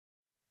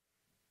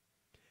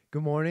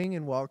Good morning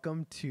and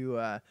welcome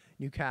to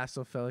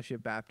Newcastle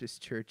Fellowship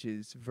Baptist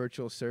Church's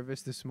virtual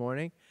service this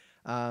morning.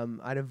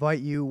 I'd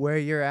invite you where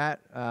you're at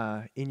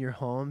in your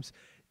homes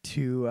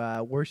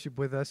to worship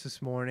with us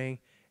this morning,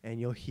 and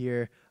you'll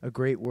hear a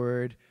great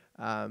word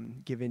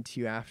given to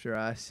you after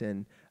us.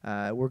 And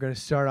we're going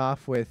to start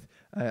off with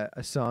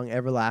a song,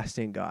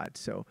 Everlasting God.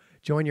 So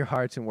join your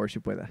hearts and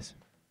worship with us.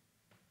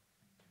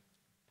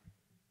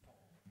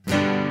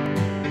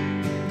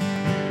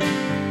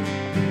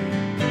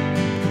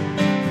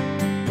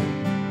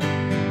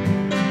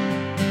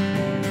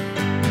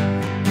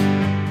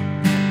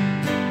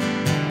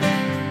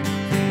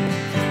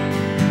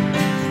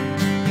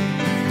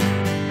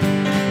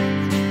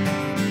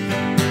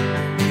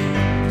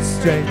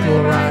 Strength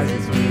will rise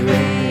as we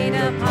wait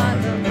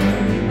upon the Lord.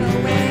 We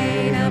will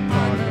wait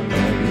upon the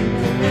Lord. We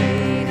will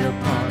wait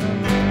upon the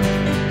Lord.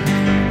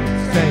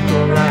 Strength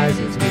will rise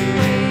as we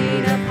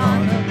wait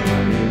upon the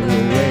Lord. We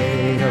will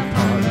wait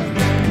upon the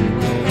Lord. We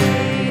will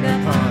wait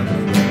upon the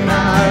Lord.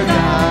 Our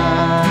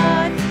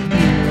God,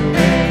 you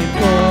reign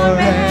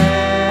forever.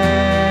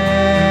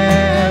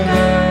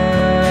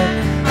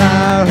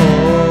 Our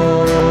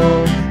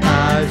hope,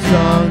 our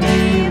song.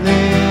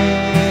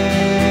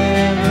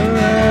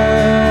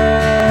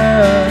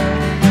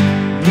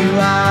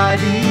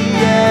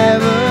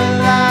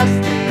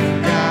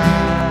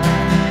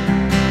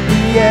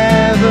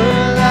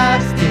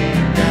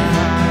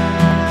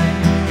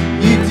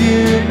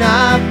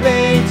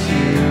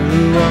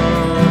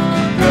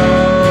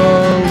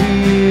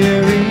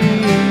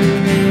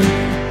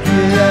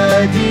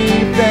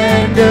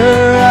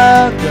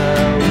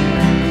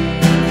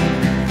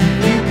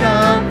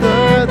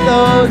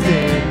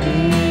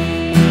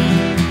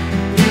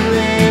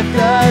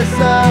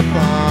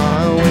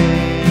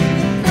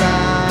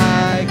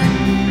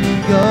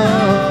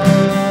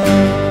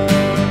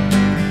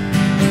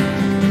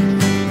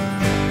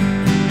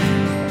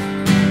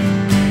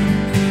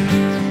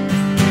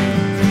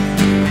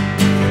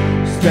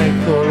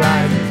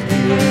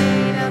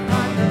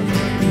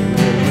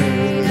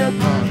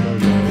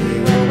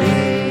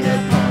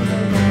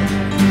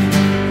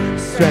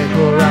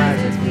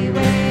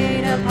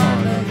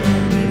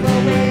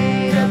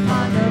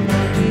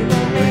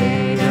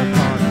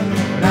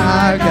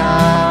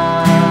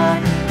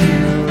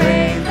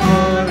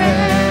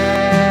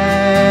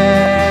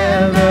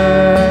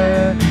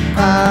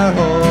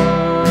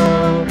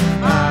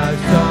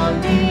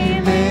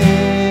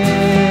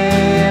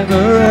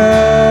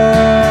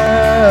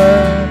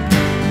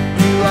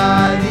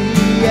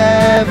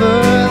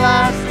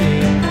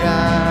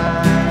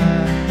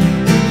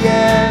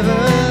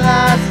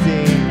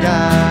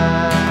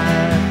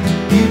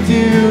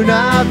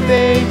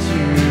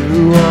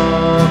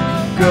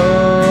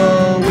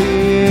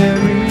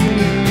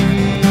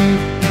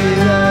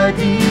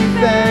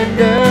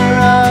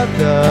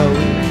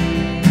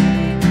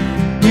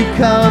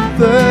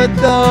 Comfort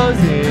those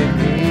in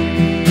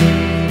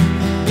need.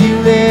 You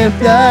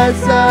lift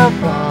us up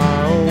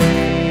on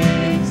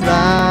wings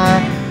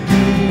like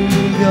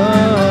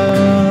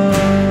eagles.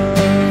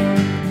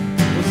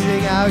 We'll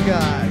sing our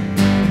God.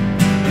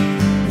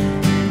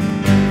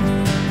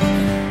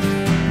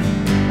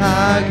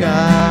 Our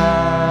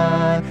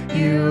God,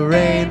 you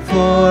reign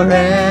forever.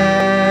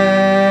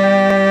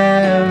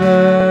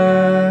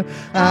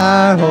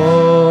 Our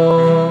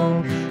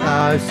hope,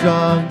 our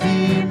strong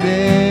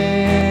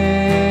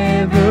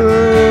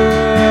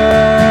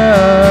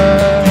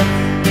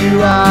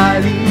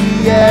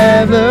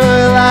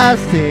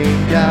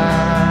everlasting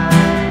God,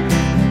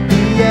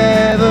 the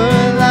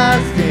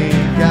everlasting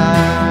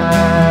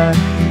God.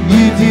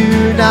 You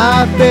do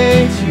not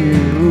faint,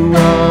 you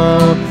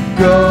won't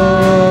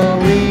grow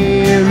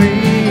weary.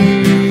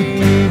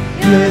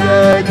 You're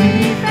the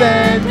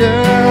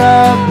defender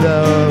of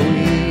the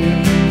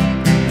weak.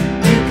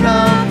 You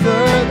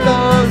comfort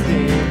those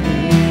in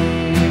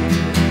need.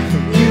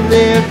 You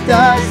lift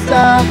us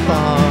up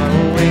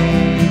on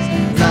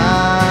wings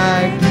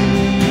like eagles.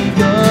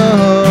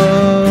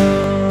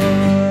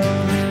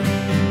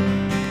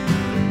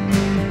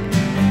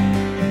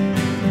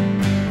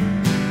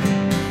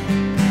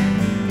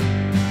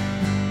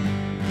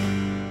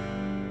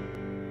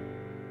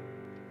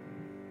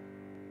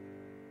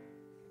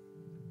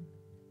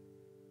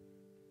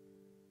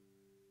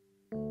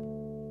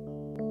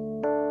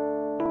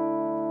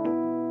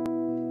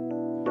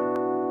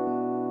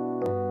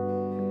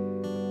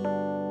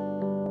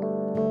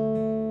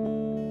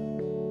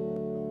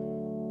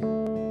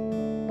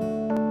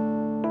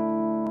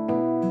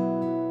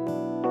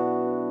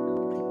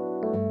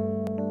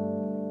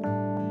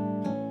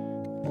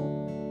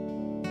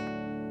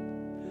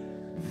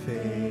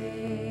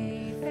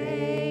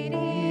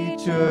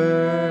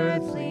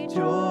 Earthly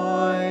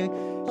joy,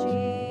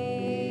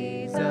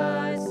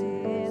 Jesus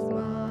is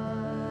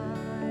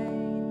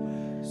mine,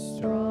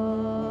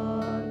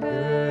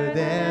 stronger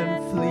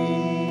than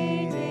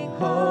fleeting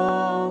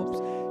hopes,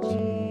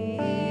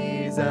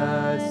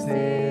 Jesus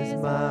is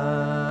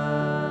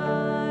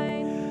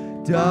mine.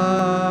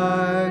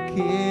 Dark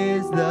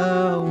is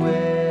the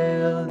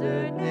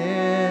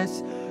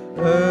wilderness,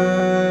 earth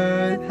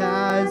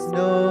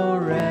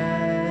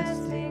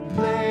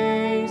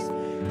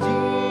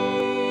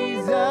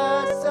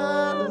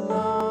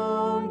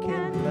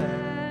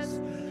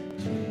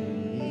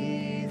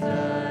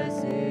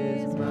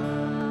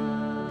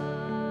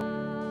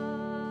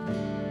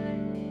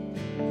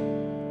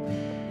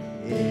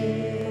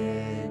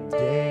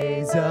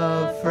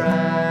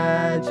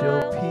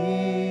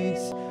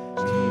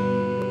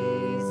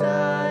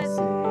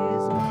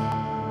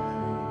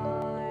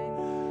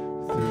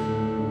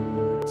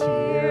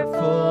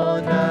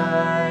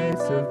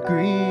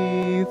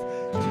grief.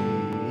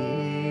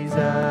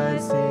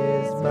 Jesus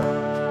is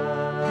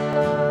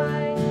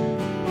mine.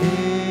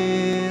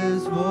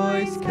 His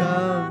voice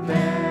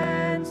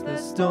commands the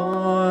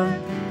storm.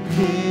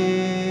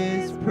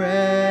 His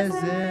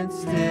presence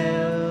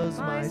stills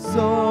my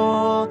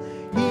soul.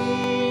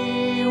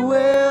 He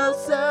will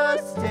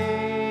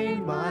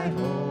sustain my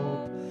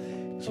hope.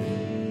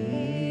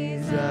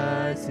 Jesus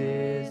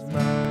is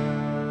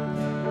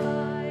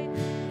mine.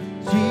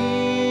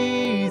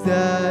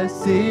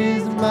 Jesus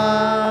is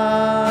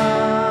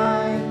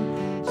mine.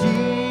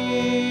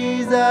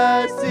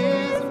 Jesus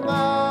is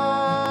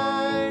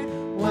mine.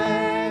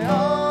 When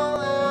all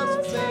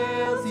else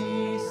fails,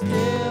 he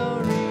still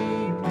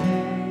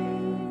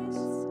remains.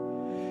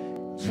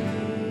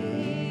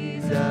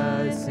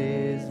 Jesus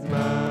is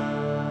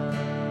mine.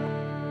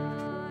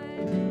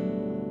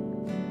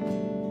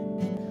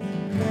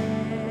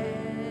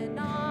 When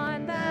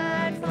on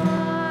that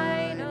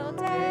final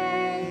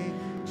day,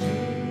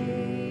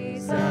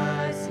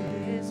 Jesus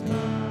is mine.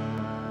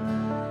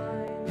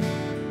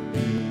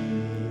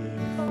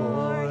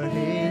 Before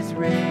his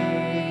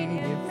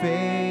radiant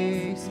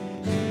face,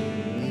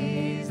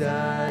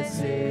 Jesus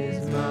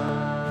is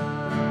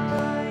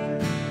mine.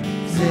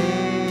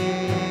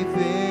 Safe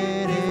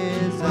in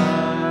his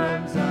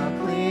arms I'll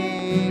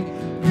cling,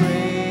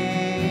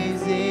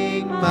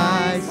 praising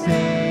my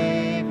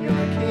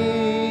Savior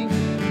King.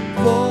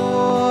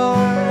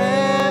 Forevermore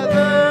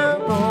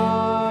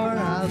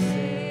I'll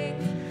sing,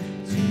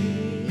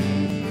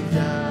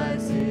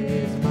 Jesus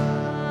is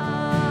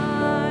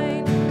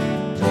mine.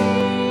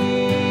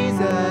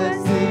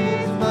 Jesus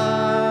is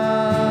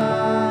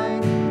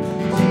mine.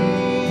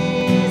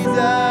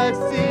 Jesus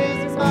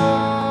is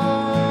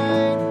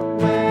mine.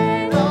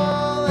 When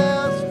all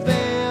else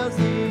fails,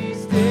 he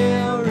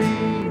still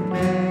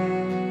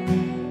remains.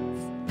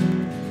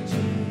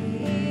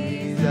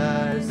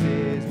 Jesus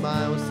is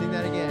mine. We'll sing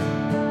that again.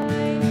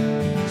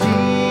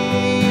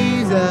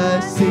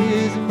 Jesus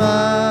is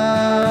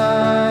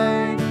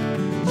mine.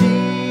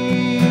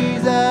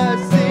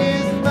 Jesus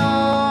is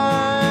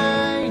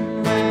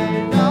mine.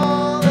 When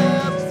all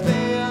else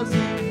fails,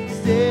 he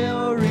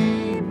still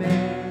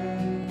remains.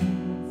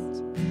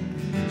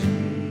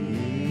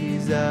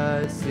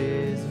 Jesus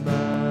is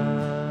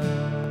mine.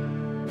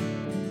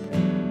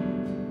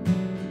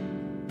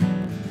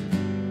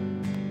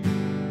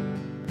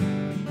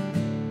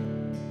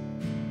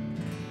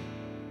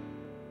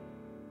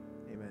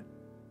 Amen.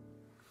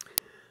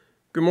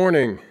 Good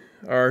morning.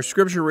 Our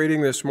scripture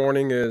reading this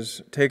morning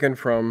is taken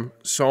from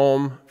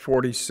Psalm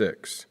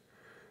 46.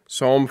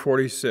 Psalm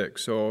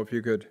 46. So if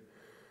you could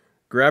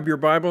grab your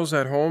Bibles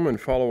at home and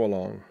follow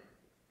along.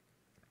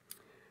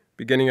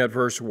 Beginning at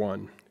verse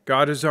 1.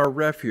 God is our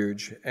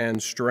refuge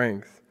and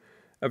strength,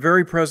 a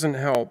very present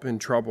help in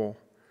trouble.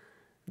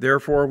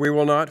 Therefore we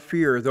will not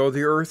fear, though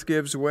the earth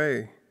gives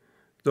way,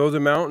 though the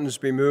mountains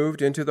be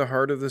moved into the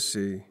heart of the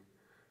sea,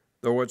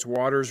 though its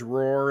waters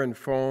roar and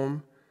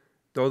foam,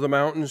 though the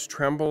mountains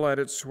tremble at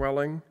its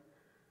swelling.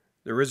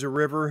 There is a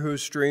river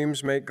whose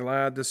streams make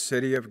glad the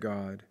city of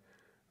God,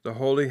 the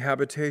holy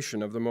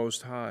habitation of the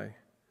Most High.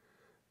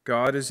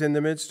 God is in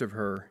the midst of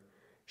her.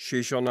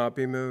 She shall not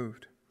be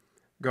moved.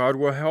 God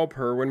will help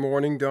her when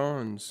morning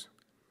dawns.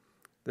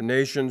 The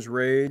nations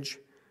rage,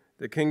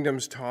 the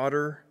kingdoms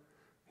totter.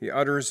 He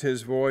utters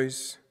his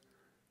voice,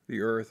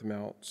 the earth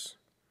melts.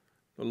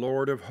 The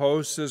Lord of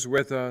hosts is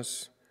with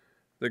us.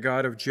 The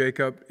God of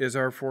Jacob is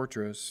our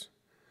fortress.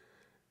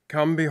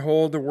 Come,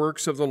 behold the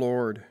works of the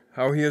Lord,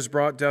 how he has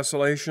brought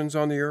desolations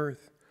on the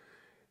earth.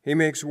 He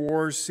makes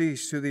wars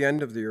cease to the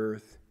end of the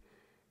earth.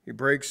 He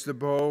breaks the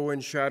bow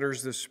and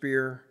shatters the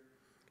spear.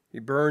 He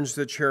burns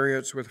the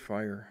chariots with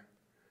fire.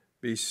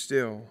 Be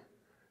still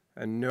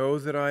and know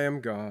that I am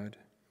God.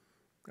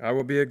 I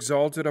will be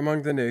exalted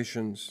among the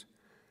nations.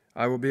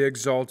 I will be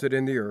exalted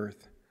in the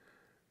earth.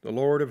 The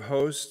Lord of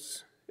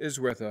hosts is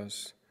with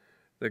us.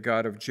 The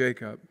God of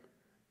Jacob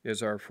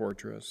is our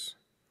fortress.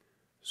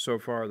 So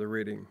far, the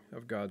reading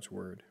of God's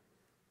word.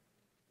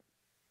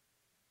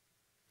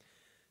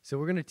 So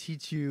we're going to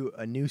teach you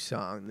a new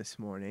song this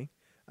morning.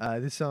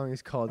 This song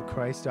is called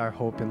Christ Our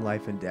Hope in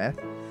Life and Death.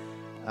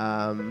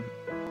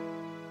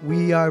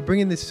 We are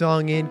bringing this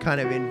song in kind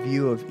of in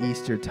view of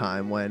Easter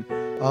time, when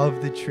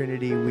of the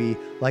Trinity we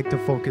like to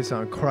focus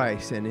on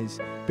Christ and his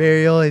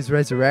burial, his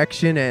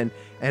resurrection, and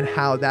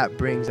how that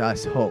brings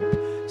us hope.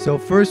 So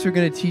first we're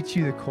going to teach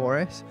you the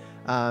chorus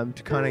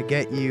to kind of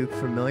get you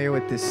familiar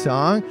with this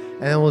song,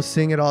 and then we'll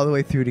sing it all the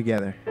way through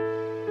together.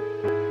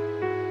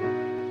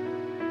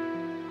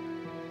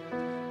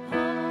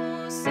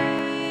 Oh,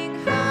 sing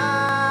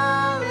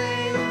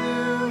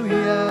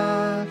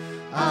Hallelujah,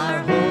 our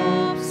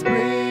hope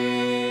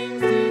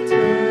springs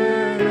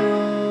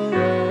eternal.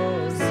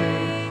 Oh,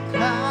 sing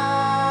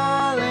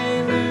hallelujah,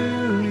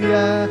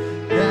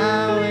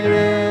 now and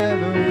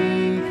ever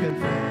we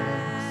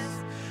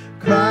confess,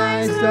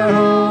 Christ our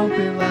hope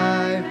in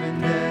life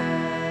and death.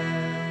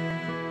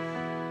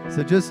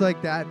 So just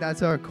like that,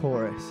 that's our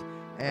chorus.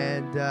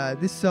 And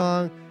this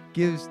song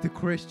gives the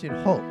Christian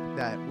hope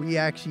that we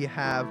actually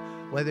have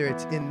whether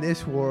it's in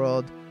this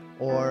world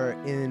or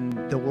in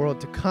the world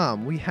to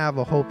come. We have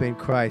a hope in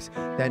Christ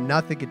that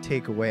nothing could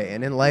take away.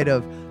 And in light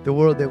of the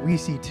world that we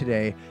see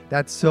today,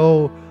 that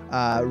so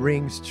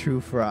rings true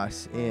for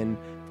us, in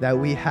that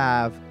we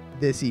have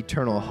this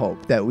eternal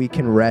hope that we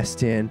can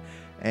rest in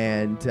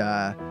and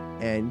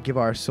give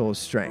our souls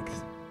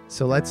strength.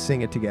 So let's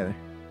sing it together.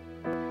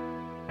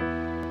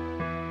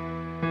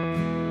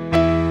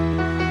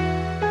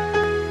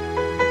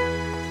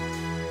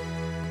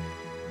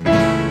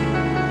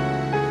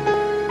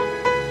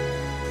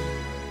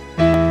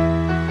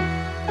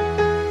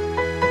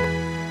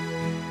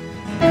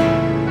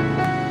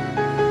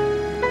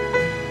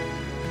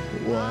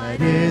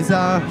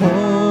 Our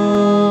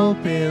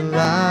hope in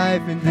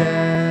life and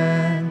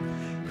death,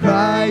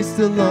 Christ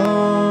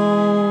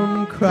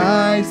alone,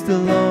 Christ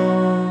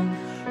alone.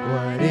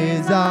 What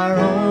is our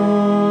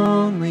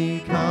only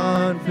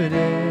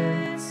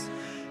confidence?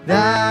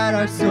 That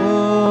our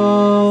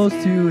souls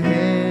to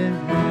Him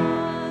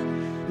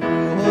belong,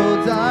 who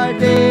holds our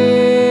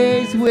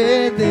days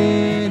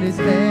within His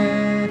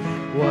hand.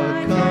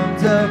 What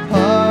comes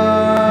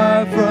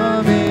apart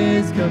from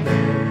His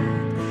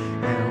command,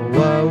 and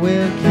what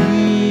will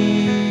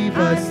keep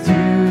us to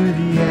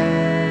the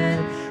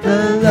end?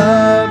 The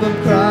love of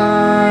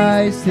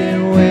Christ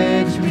in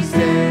which we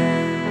stand.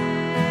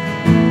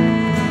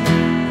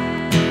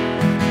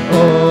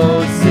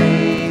 Oh,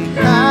 sing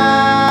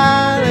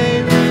hallelujah,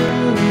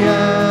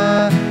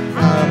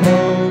 our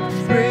hope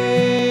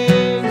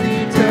springs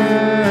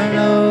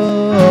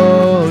eternal.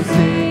 Oh,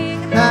 sing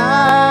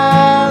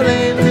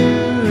hallelujah,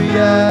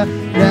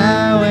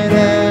 now and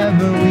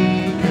ever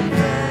we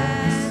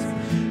confess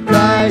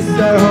Christ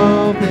our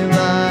hope in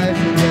life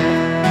and death.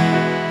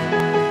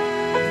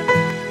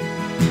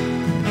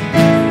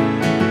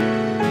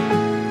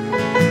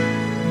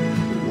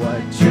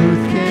 What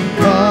truth can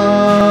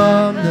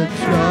calm the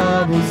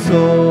troubled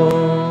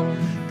soul?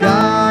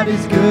 God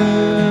is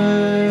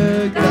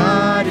good,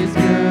 God is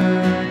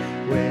good.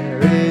 Where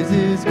is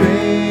His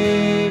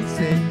grace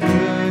and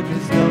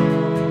goodness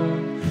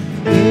known?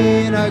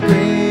 In our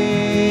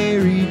great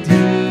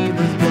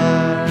Redeemer's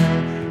blood,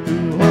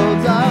 who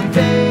holds our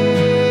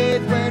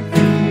faith when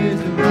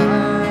fears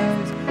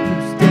arise,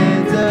 who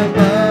stands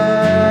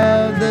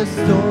above the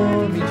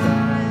stormy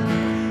trial,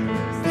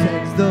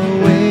 protects the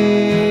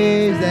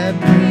waves that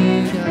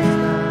bring us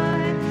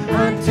nigh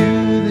unto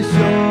the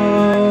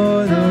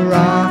shore, the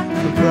rock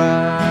of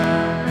pride.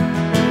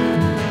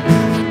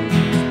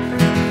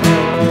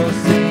 Oh,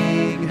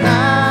 sing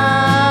hallelujah,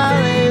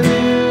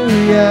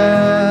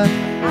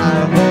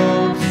 our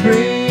hope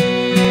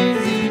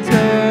springs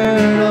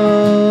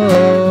eternal.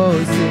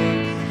 Oh,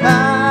 sing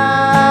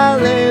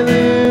hallelujah,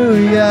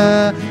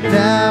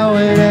 now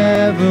and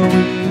ever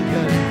we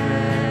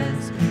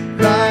confess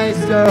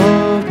Christ our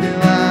hope in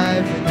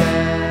life and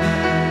death.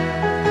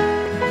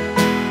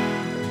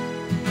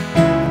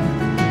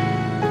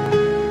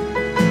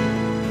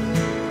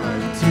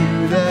 Unto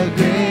the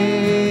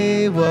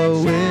grave, what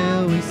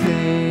will we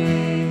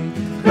sing?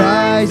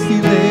 Christ He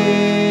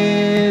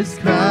lives,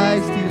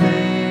 Christ He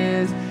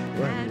lives.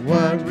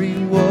 What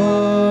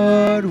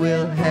reward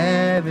will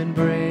heaven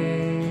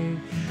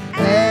bring?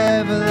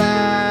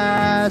 Everlasting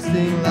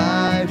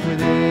life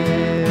with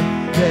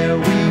Him. There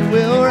we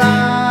will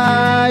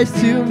rise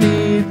to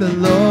meet the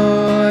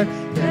Lord.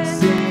 Then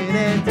sin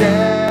and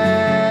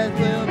death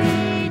will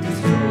be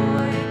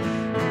destroyed,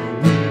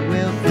 and we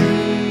will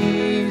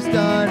feast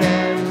on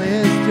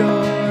endless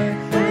joy.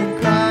 And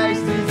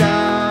Christ is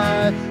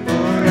ours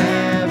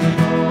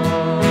forevermore.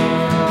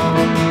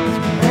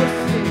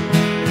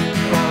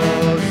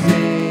 Oh,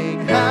 sing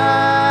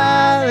hallelujah,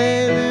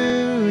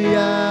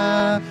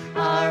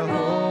 our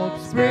hope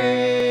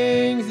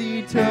springs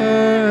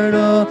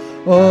eternal.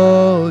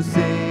 Oh,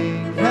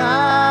 sing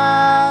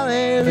hallelujah,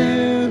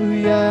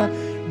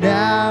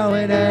 now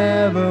and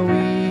ever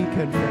we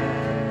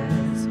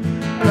confess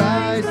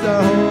Christ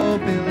our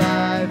hope in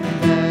life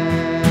and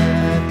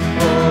death.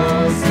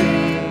 Oh,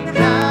 sing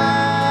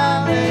hallelujah,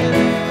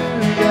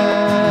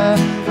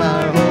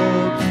 our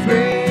hope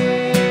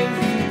springs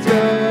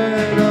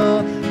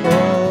eternal.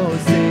 Oh,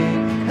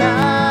 sing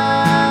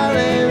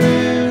hallelujah,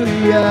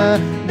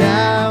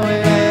 now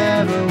and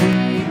ever we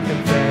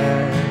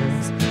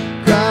confess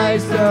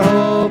Christ our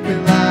hope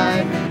in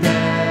life and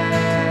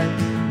death.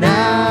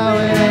 Now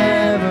and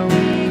ever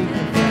we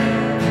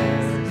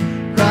confess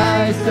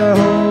Christ our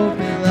hope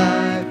in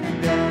life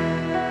and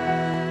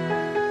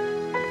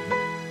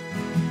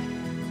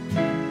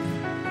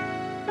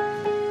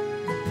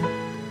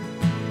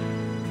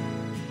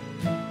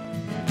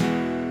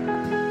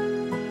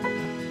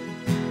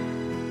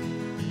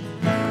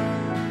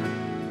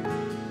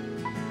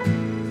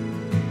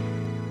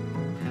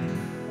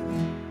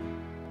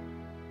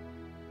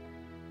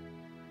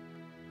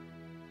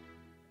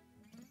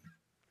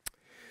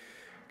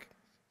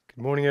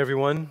Good morning,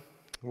 everyone.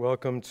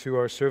 Welcome to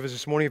our service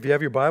this morning. If you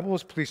have your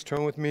Bibles, please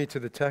turn with me to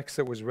the text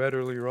that was read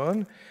earlier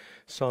on,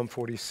 Psalm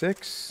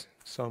 46.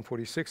 Psalm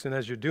 46. And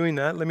as you're doing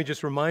that, let me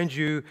just remind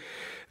you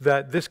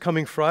that this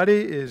coming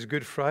Friday is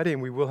Good Friday,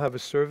 and we will have a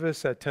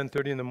service at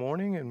 10:30 in the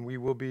morning, and we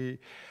will be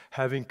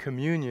having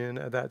communion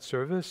at that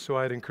service. So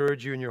I'd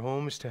encourage you in your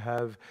homes to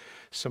have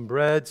some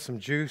bread, some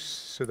juice,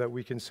 so that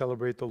we can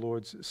celebrate the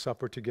Lord's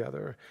Supper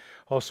together.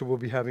 Also, we'll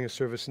be having a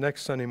service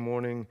next Sunday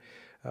morning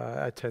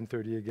at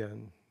 10:30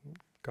 again.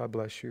 God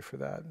bless you for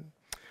that.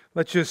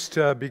 Let's just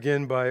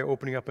begin by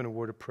opening up in a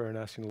word of prayer and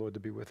asking the Lord to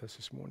be with us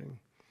this morning.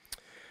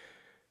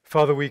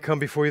 Father, we come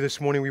before you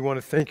this morning. We want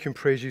to thank you and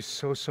praise you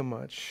so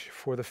much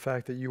for the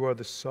fact that you are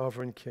the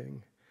sovereign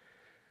King.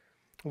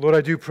 Lord,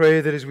 I do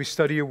pray that as we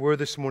study your word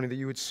this morning, that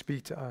you would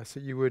speak to us,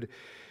 that you would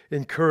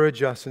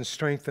encourage us and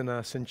strengthen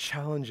us and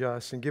challenge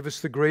us and give us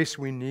the grace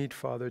we need,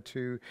 Father,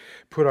 to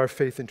put our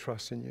faith and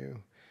trust in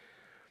you.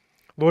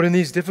 Lord, in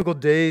these difficult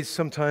days,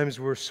 sometimes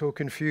we're so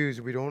confused.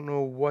 We don't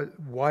know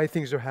why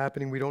things are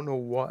happening. We don't know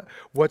what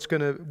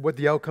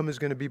the outcome is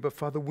going to be. But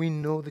Father, we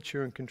know that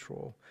you're in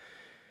control.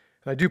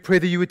 And I do pray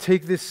that you would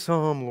take this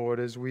psalm, Lord,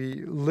 as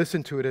we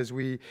listen to it, as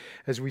we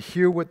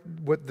hear what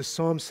the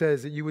psalm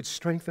says, that you would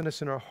strengthen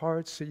us in our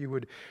hearts, that you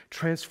would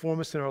transform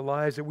us in our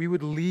lives, that we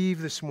would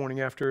leave this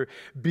morning after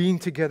being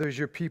together as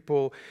your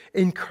people,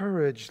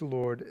 encouraged,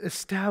 Lord,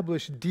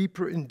 established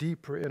deeper and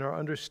deeper in our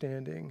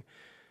understanding.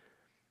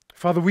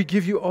 Father, we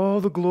give you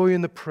all the glory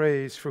and the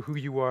praise for who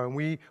you are, and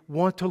we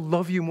want to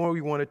love you more.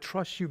 We want to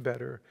trust you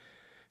better.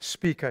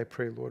 Speak, I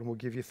pray, Lord, and we'll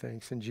give you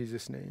thanks in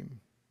Jesus' name.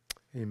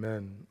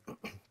 Amen.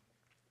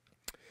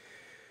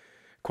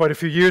 Quite a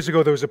few years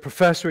ago, there was a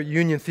professor at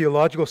Union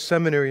Theological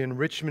Seminary in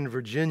Richmond,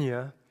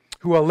 Virginia,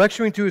 who, while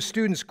lecturing to his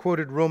students,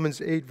 quoted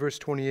Romans 8, verse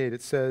 28.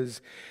 It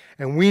says,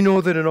 "And we know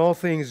that in all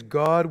things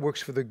God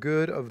works for the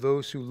good of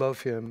those who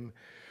love him,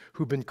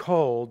 who've been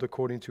called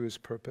according to his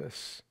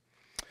purpose."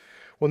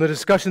 Well, in the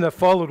discussion that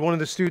followed, one of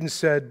the students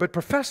said, "But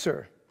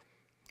Professor,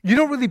 you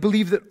don't really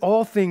believe that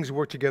all things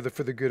work together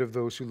for the good of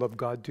those who love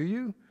God, do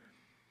you?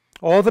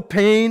 All the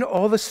pain,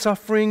 all the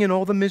suffering, and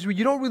all the misery,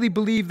 you don't really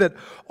believe that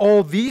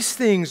all these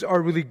things are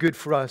really good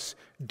for us,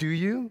 do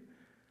you?"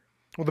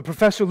 Well, the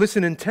professor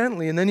listened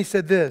intently, and then he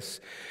said this,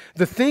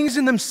 "The things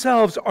in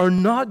themselves are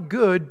not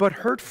good, but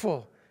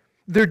hurtful.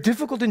 They're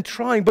difficult and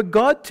trying, but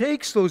God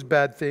takes those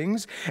bad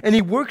things, and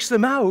he works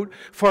them out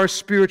for our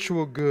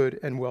spiritual good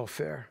and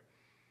welfare."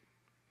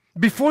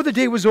 Before the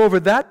day was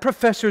over, that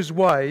professor's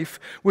wife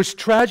was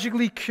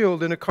tragically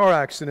killed in a car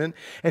accident,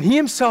 and he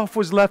himself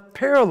was left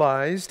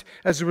paralyzed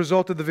as a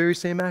result of the very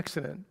same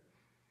accident.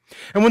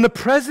 And when the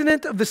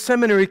president of the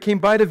seminary came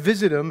by to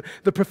visit him,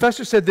 the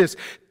professor said this,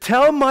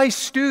 "Tell my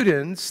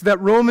students that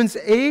Romans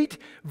 8,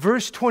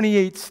 verse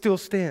 28 still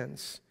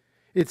stands.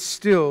 It's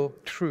still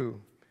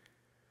true."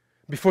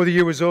 Before the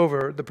year was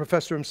over, the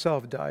professor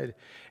himself died.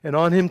 And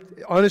on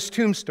his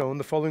tombstone,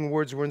 the following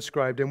words were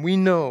inscribed, "And we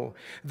know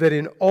that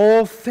in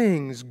all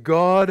things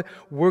God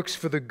works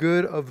for the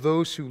good of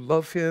those who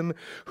love him,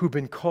 who've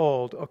been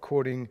called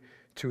according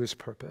to his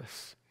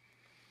purpose."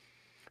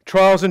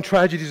 Trials and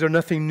tragedies are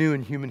nothing new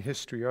in human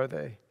history, are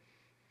they?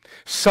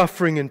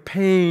 Suffering and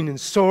pain and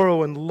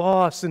sorrow and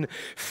loss and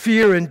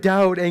fear and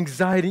doubt,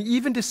 anxiety,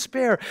 even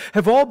despair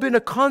have all been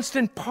a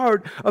constant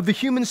part of the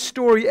human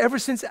story ever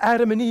since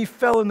Adam and Eve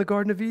fell in the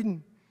Garden of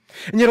Eden.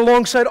 And yet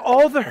alongside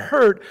all the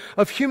hurt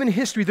of human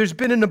history, there's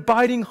been an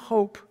abiding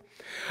hope.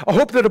 A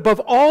hope that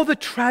above all the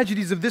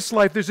tragedies of this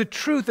life, there's a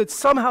truth that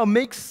somehow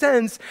makes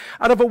sense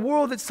out of a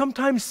world that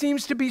sometimes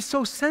seems to be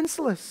so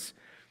senseless.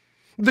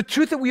 The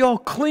truth that we all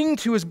cling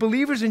to as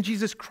believers in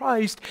Jesus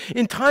Christ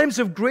in times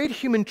of great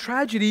human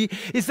tragedy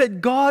is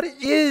that God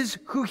is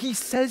who he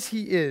says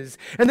he is,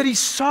 and that he's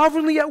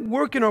sovereignly at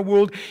work in our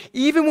world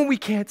even when we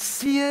can't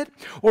see it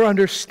or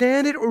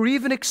understand it or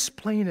even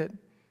explain it.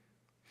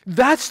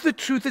 That's the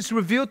truth that's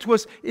revealed to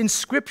us in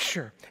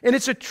Scripture, and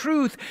it's a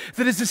truth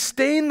that has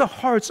sustained the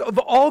hearts of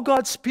all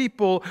God's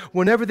people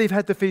whenever they've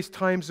had to face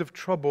times of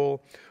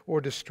trouble or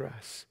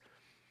distress.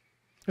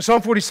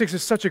 Psalm 46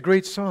 is such a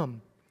great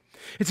psalm.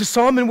 It's a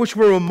psalm in which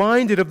we're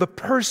reminded of the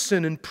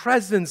person and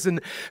presence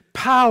and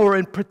power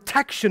and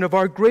protection of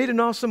our great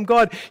and awesome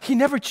God. He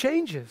never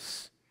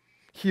changes.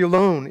 He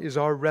alone is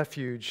our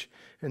refuge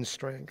and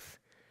strength.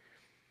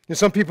 And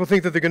some people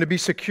think that they're going to be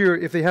secure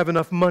if they have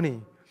enough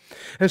money.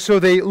 And so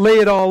they lay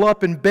it all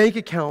up in bank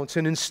accounts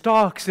and in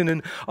stocks and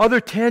in other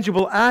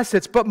tangible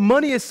assets. But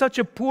money is such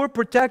a poor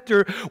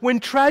protector when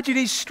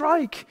tragedies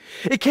strike.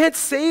 It can't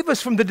save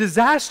us from the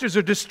disasters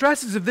or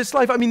distresses of this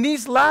life. I mean,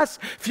 these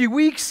last few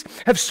weeks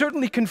have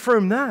certainly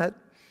confirmed that.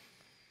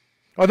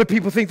 Other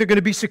people think they're going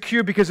to be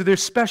secure because of their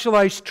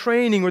specialized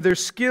training or their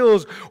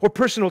skills or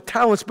personal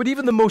talents. But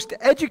even the most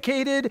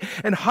educated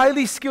and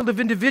highly skilled of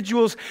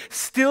individuals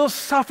still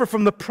suffer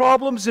from the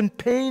problems and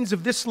pains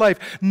of this life.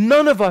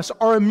 None of us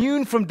are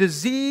immune from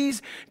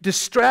disease,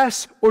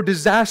 distress, or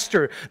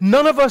disaster.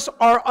 None of us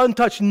are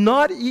untouched,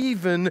 not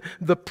even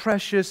the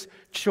precious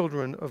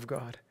children of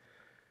God.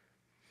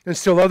 And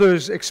still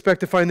others expect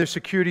to find their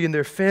security in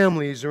their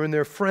families or in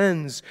their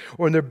friends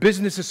or in their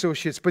business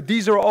associates. But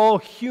these are all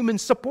human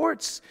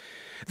supports.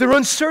 They're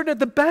uncertain at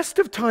the best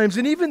of times,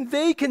 and even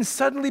they can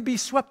suddenly be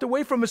swept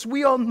away from us.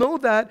 We all know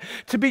that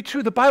to be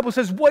true. The Bible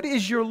says, what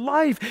is your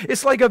life?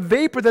 It's like a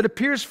vapor that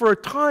appears for a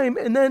time,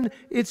 and then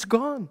it's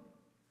gone.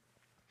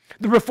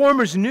 The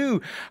Reformers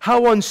knew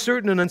how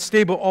uncertain and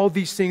unstable all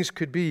these things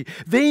could be.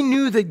 They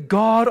knew that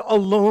God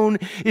alone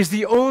is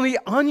the only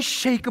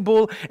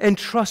unshakable and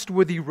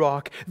trustworthy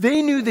rock.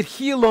 They knew that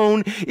He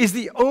alone is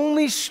the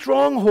only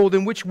stronghold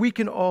in which we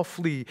can all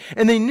flee.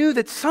 And they knew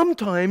that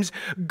sometimes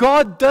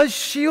God does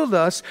shield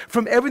us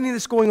from everything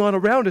that's going on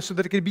around us so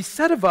that it can be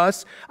said of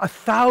us,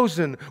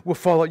 1,000 will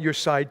fall at your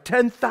side,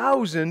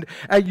 10,000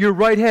 at your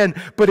right hand,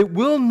 but it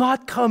will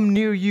not come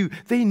near you.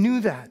 They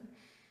knew that.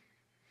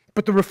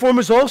 But the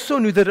Reformers also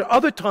knew that at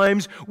other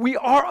times we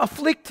are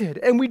afflicted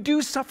and we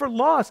do suffer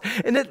loss.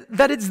 And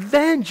that it's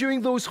then,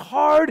 during those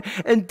hard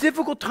and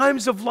difficult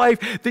times of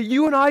life, that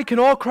you and I can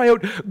all cry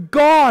out,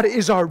 God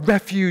is our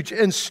refuge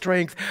and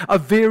strength, a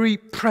very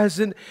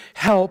present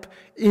help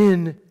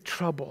in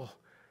trouble.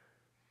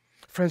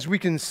 Friends, we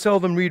can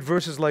seldom read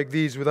verses like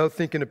these without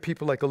thinking of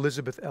people like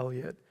Elizabeth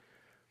Elliot.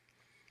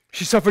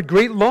 She suffered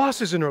great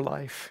losses in her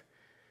life.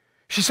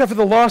 She suffered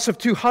the loss of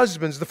 2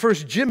 husbands. The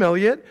first, Jim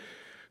Elliot,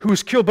 who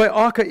was killed by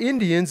Auca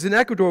Indians in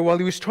Ecuador while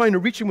he was trying to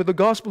reach him with the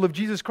gospel of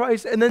Jesus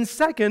Christ. And then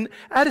second,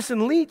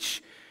 Addison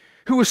Leach,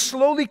 who was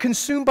slowly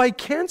consumed by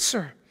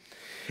cancer.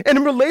 And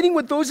in relating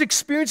what those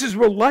experiences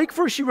were like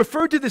for her, she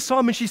referred to this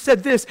psalm and she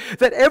said this,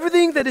 that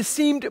everything that has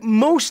seemed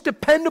most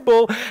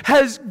dependable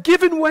has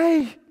given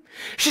way.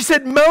 She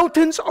said,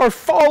 mountains are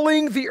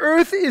falling, the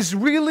earth is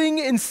reeling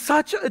in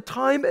such a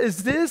time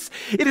as this.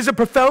 It is a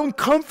profound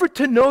comfort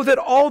to know that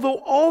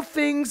although all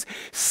things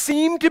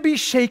seem to be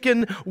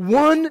shaken,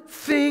 one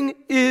thing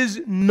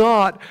is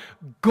not.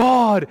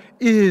 God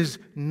is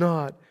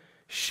not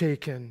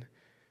shaken.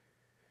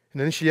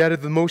 And then she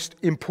added, the most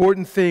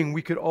important thing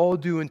we could all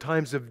do in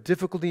times of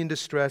difficulty and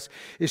distress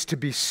is to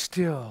be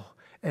still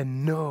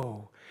and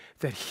know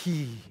that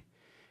He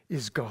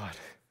is God.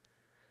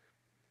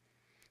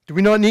 Do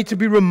we not need to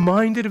be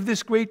reminded of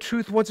this great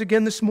truth once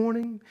again this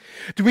morning?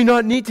 Do we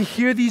not need to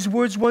hear these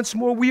words once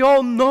more? We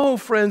all know,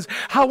 friends,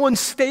 how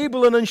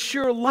unstable and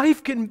unsure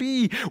life can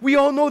be. We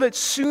all know that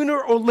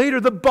sooner or later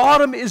the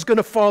bottom is going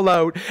to fall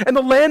out and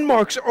the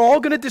landmarks are all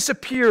going to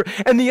disappear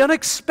and the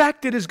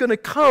unexpected is going to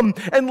come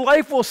and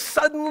life will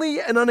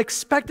suddenly and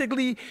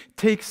unexpectedly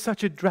take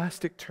such a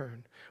drastic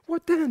turn.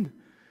 What then?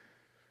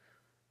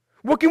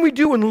 What can we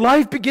do when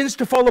life begins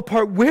to fall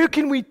apart? Where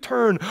can we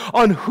turn?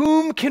 On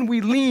whom can we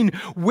lean?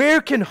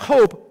 Where can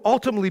hope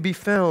ultimately be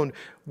found?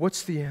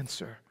 What's the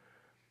answer?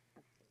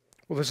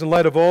 Well, it's in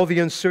light of all the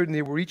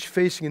uncertainty we're each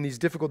facing in these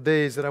difficult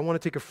days that I want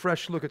to take a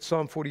fresh look at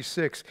Psalm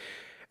 46.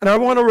 And I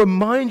want to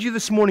remind you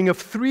this morning of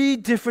 3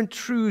 different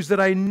truths that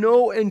I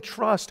know and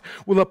trust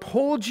will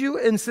uphold you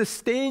and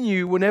sustain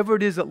you whenever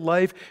it is that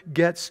life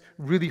gets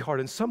really hard.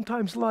 And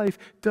sometimes life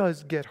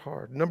does get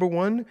hard. Number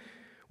 1,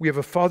 we have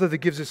a Father that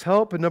gives us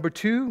help. And number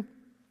 2,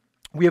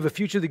 we have a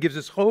future that gives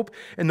us hope.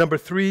 And number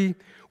 3,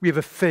 we have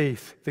a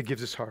faith that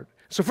gives us heart.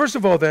 So first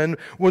of all then,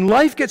 when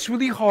life gets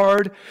really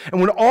hard and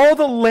when all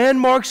the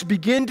landmarks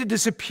begin to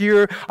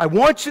disappear, I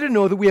want you to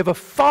know that we have a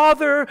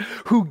Father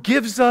who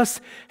gives us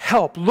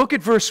help. Look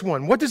at verse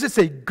 1. What does it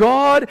say?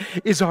 God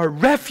is our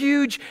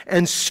refuge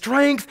and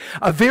strength,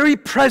 a very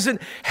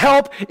present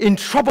help in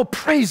trouble.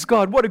 Praise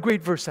God. What a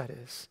great verse that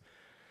is.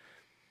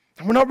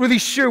 We're not really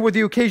sure what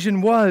the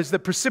occasion was that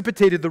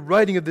precipitated the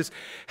writing of this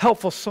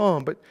helpful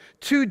psalm, but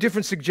 2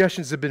 different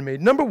suggestions have been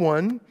made. Number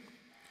 1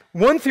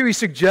 theory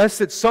suggests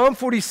that Psalm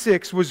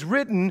 46 was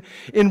written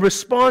in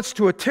response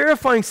to a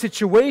terrifying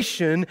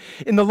situation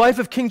in the life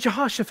of King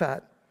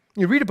Jehoshaphat.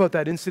 You read about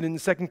that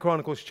incident in 2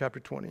 Chronicles chapter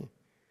 20.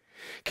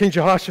 King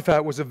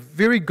Jehoshaphat was a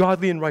very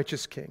godly and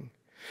righteous king.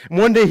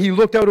 One day he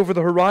looked out over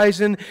the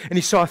horizon and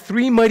he saw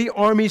 3 mighty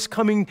armies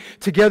coming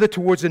together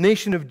towards the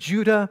nation of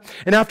Judah.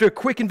 And after a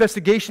quick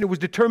investigation, it was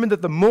determined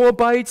that the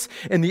Moabites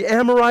and the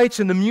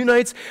Amorites and the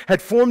Meunites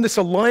had formed this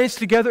alliance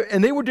together,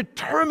 and they were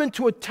determined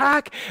to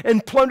attack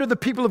and plunder the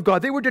people of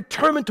God. They were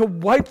determined to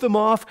wipe them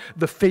off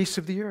the face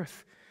of the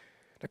earth.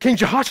 Now, King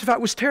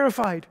Jehoshaphat was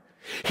terrified.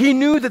 He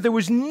knew that there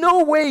was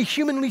no way,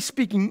 humanly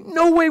speaking,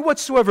 no way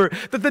whatsoever,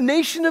 that the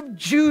nation of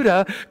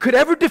Judah could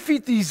ever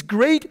defeat these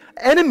great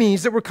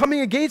enemies that were coming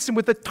against him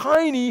with the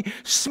tiny,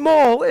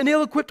 small, and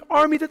ill-equipped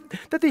army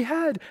that they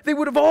had. They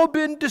would have all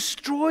been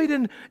destroyed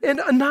and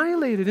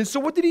annihilated. And so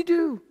what did he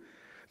do?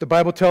 The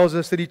Bible tells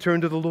us that he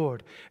turned to the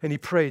Lord and he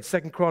prayed.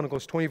 2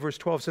 Chronicles 20 verse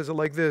 12 says it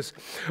like this: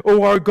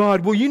 "O our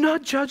God, will you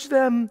not judge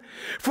them?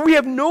 For we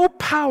have no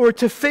power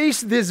to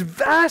face this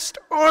vast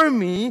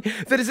army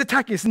that is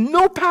attacking us."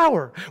 No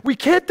power. We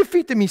can't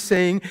defeat them, he's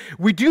saying.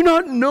 "We do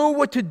not know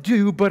what to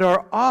do, but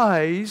our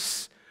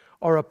eyes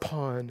are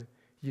upon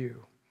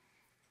you."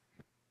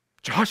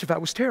 Jehoshaphat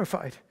was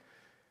terrified.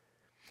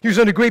 He was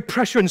under great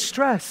pressure and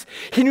stress.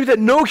 He knew that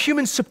no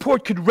human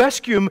support could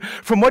rescue him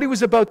from what he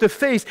was about to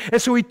face.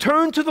 And so he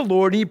turned to the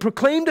Lord and he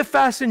proclaimed a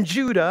fast in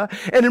Judah.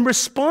 And in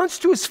response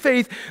to his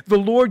faith, the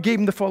Lord gave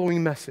him the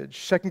following message.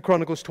 2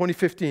 Chronicles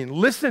 20:15.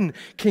 Listen,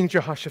 King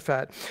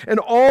Jehoshaphat, and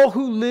all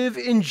who live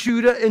in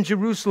Judah and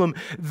Jerusalem,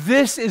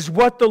 this is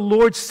what the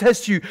Lord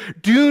says to you.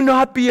 Do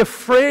not be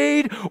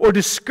afraid or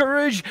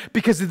discouraged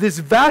because of this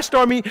vast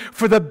army,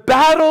 for the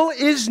battle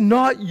is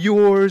not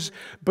yours,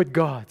 but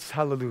God's.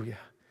 Hallelujah.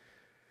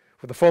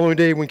 For the following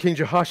day, when King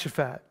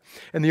Jehoshaphat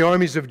and the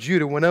armies of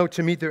Judah went out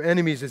to meet their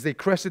enemies as they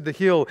crested the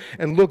hill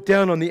and looked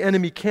down on the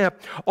enemy camp,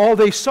 all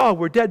they saw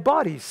were dead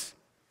bodies.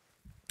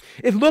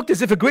 It looked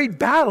as if a great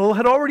battle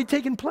had already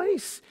taken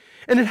place,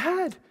 and it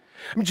had.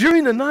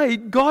 During the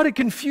night, God had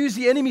confused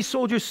the enemy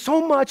soldiers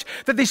so much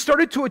that they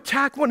started to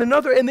attack one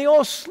another, and they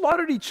all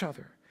slaughtered each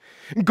other.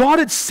 God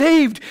had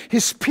saved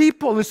his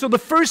people. And so the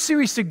first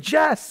series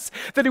suggests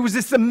that it was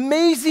this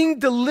amazing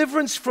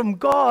deliverance from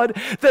God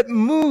that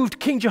moved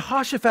King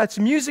Jehoshaphat's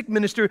music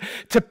minister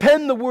to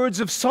pen the words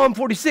of Psalm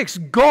 46.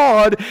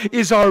 God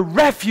is our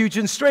refuge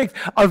and strength,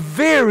 a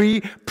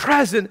very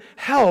present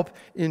help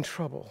in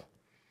trouble.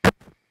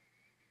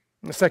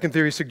 The second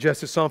theory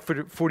suggests that Psalm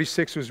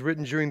 46 was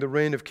written during the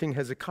reign of King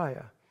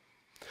Hezekiah,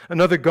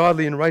 another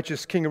godly and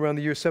righteous king around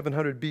the year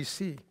 700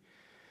 BC.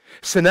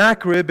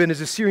 Sennacherib and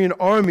his Assyrian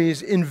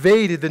armies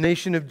invaded the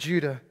nation of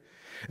Judah.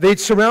 They'd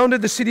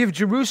surrounded the city of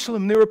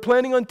Jerusalem. They were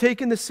planning on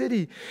taking the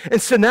city.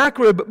 And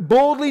Sennacherib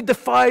boldly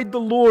defied the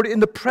Lord in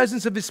the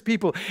presence of his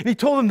people. And he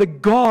told them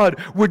that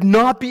God would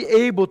not be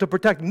able to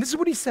protect them. This is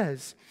what he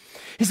says.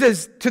 He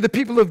says to the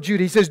people of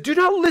Judah, he says, do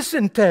not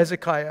listen to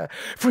Hezekiah,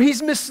 for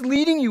he's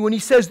misleading you when he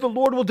says the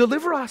Lord will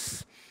deliver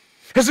us.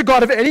 Has the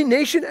God of any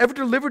nation ever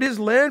delivered his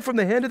land from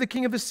the hand of the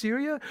king of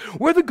Assyria?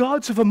 Where are the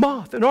gods of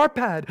Hamath and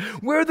Arpad?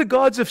 Where are the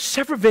gods of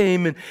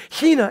Sepharvaim and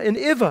Hena and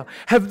Ivah?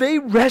 Have they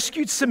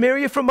rescued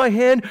Samaria from my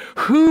hand?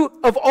 Who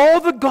of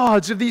all the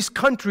gods of these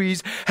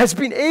countries has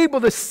been able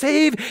to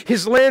save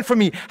his land from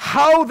me?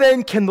 How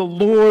then can the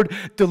Lord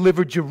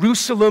deliver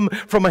Jerusalem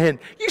from my hand?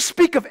 You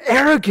speak of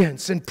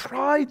arrogance and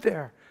pride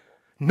there.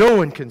 No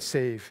one can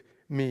save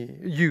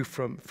you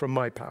from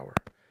my power.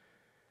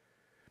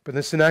 But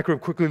then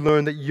Sennacherib quickly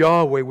learned that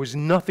Yahweh was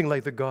nothing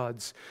like the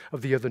gods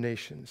of the other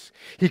nations.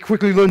 He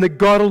quickly learned that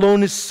God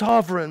alone is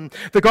sovereign,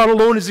 that God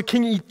alone is a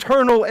king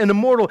eternal and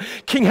immortal.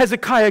 King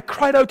Hezekiah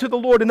cried out to the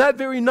Lord, and that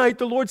very night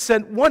the Lord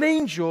sent one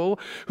angel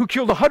who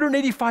killed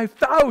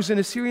 185,000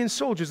 Assyrian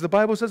soldiers. The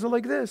Bible says it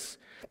like this.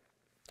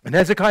 And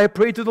Hezekiah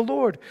prayed to the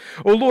Lord,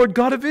 O Lord,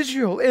 God of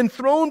Israel,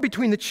 enthroned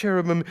between the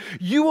cherubim,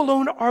 you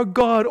alone are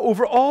God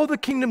over all the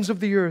kingdoms of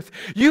the earth.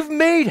 You've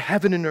made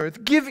heaven and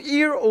earth. Give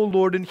ear, O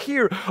Lord, and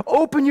hear.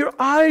 Open your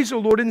eyes, O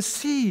Lord, and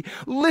see.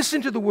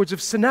 Listen to the words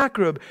of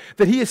Sennacherib,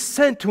 that he is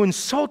sent to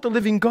insult the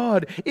living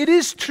God. It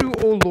is true,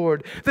 O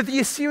Lord, that the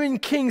Assyrian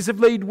kings have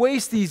laid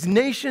waste these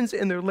nations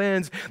and their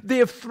lands. They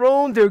have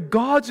thrown their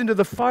gods into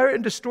the fire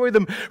and destroyed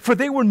them, for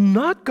they were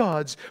not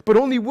gods, but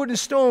only wood and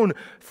stone,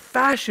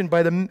 fashioned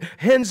by the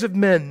hands of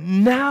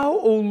men. Now,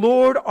 O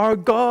Lord our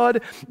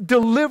God,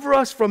 deliver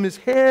us from his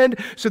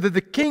hand, so that the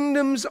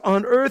kingdoms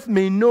on earth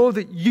may know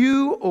that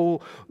you,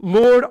 O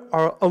Lord,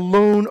 are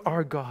alone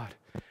our God.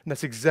 And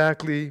that's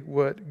exactly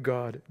what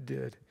God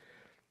did.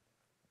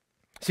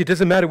 See, it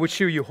doesn't matter which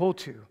year you hold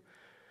to,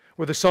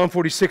 whether Psalm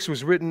 46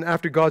 was written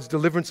after God's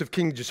deliverance of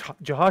King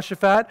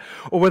Jehoshaphat,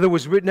 or whether it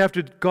was written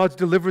after God's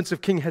deliverance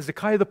of King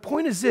Hezekiah. The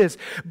point is this: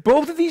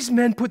 both of these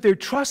men put their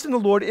trust in the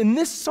Lord, and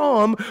this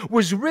psalm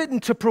was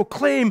written to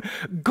proclaim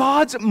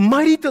God's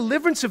mighty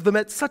deliverance of them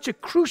at such a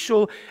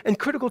crucial and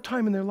critical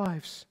time in their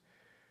lives.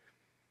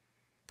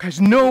 Guys,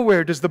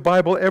 nowhere does the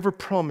Bible ever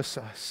promise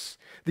us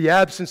the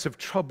absence of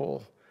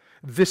trouble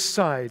this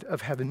side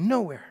of heaven.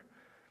 Nowhere.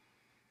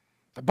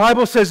 The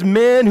Bible says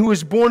man who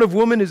is born of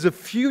woman is a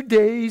few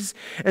days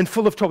and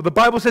full of trouble. The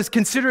Bible says,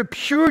 consider it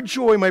pure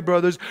joy, my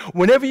brothers,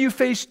 whenever you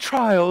face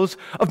trials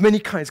of many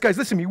kinds. Guys,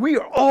 listen to me. We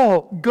are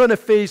all going to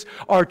face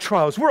our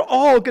trials. We're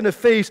all going to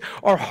face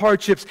our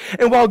hardships.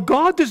 And while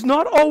God does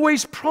not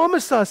always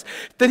promise us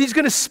that he's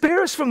going to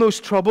spare us from those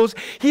troubles,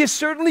 he has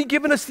certainly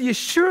given us the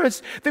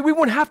assurance that we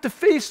won't have to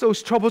face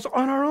those troubles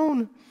on our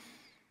own.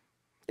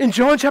 In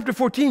John chapter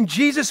 14,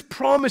 Jesus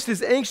promised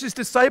his anxious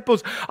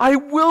disciples, I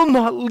will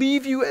not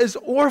leave you as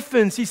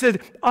orphans. He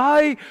said,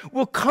 I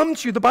will come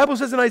to you. The Bible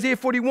says in Isaiah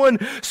 41,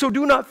 so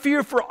do not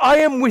fear, for I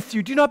am with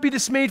you. Do not be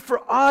dismayed, for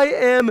I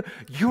am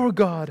your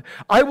God.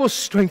 I will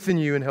strengthen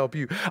you and help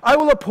you. I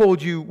will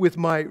uphold you with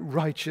my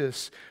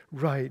righteous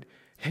right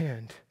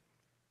hand.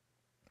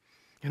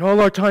 In all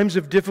our times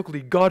of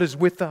difficulty, God is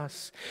with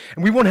us,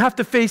 and we won't have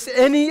to face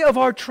any of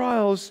our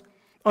trials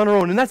on our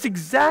own. And that's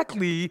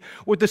exactly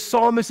what the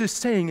psalmist is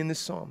saying in this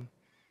psalm.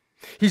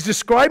 He's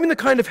describing the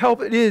kind of help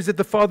it is that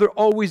the Father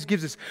always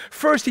gives us.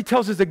 First, he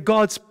tells us that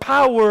God's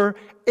power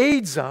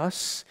aids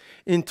us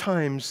in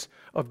times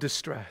of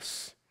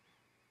distress.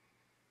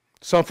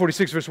 Psalm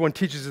 46 verse 1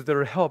 teaches us that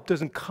our help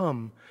doesn't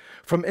come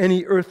from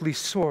any earthly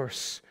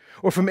source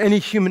or from any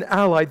human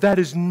ally. That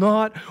is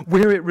not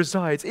where it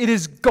resides. It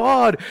is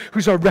God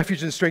who's our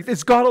refuge and strength.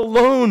 It's God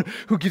alone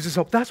who gives us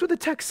hope. That's what the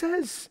text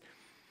says.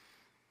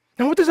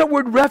 Now, what does that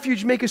word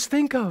refuge make us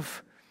think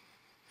of?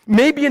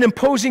 Maybe an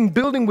imposing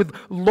building with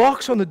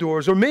locks on the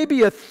doors, or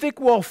maybe a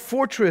thick-wall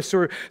fortress,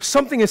 or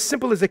something as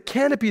simple as a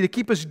canopy to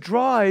keep us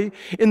dry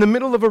in the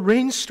middle of a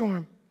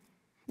rainstorm.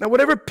 Now,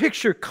 whatever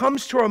picture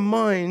comes to our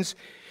minds,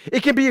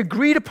 it can be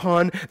agreed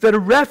upon that a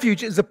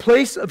refuge is a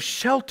place of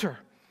shelter.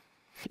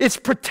 It's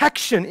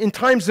protection in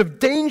times of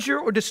danger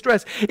or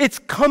distress. It's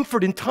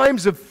comfort in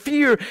times of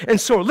fear and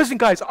sorrow. Listen,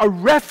 guys, our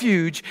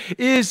refuge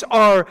is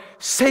our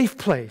safe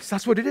place.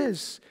 That's what it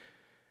is.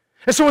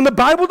 And so when the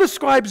Bible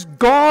describes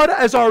God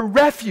as our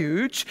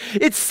refuge,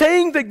 it's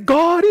saying that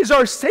God is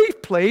our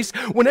safe place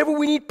whenever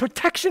we need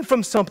protection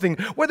from something,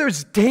 whether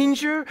it's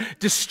danger,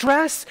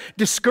 distress,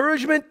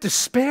 discouragement,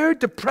 despair,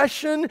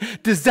 depression,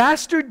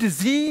 disaster,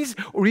 disease,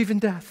 or even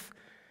death.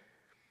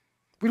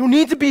 We don't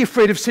need to be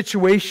afraid of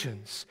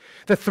situations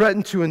that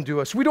threaten to undo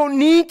us. We don't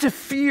need to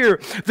fear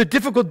the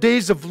difficult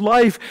days of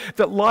life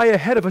that lie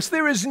ahead of us.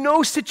 There is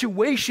no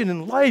situation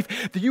in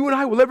life that you and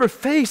I will ever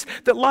face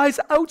that lies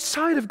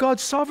outside of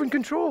God's sovereign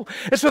control.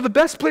 And so the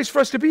best place for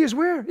us to be is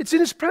where? It's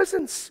in His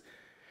presence.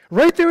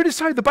 Right there at His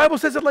side. The Bible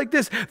says it like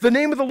this: the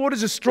name of the Lord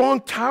is a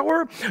strong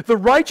tower. The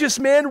righteous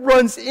man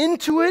runs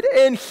into it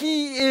and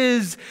he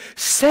is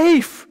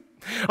safe.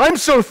 I'm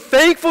so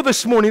thankful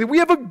this morning that we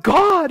have a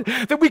God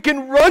that we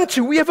can run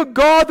to. We have a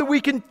God that we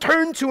can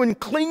turn to and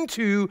cling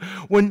to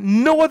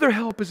when no other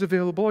help is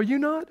available. Are you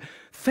not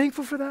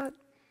thankful for that?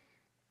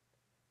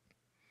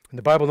 And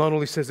the Bible not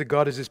only says that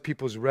God is His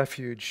people's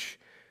refuge,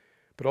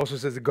 but also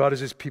says that God is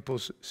His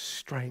people's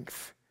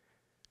strength.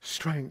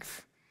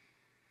 Strength.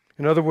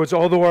 In other words,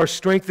 although our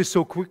strength is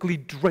so quickly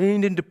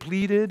drained and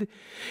depleted,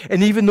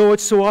 and even though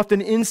it's so often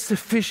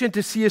insufficient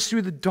to see us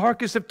through the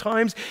darkest of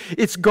times,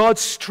 it's God's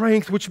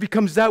strength which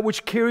becomes that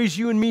which carries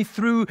you and me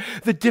through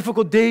the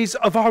difficult days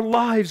of our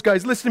lives.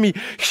 Guys, listen to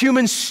me.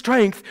 Human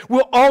strength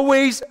will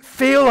always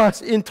fail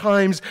us in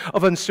times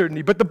of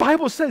uncertainty. But the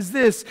Bible says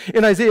this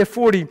in Isaiah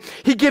 40,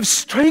 He gives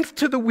strength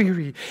to the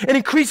weary and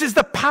increases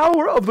the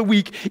power of the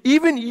weak.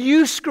 Even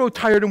youths grow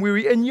tired and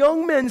weary, and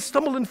young men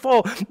stumble and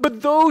fall.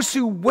 But those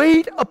who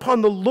wait upon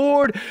the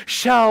Lord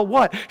shall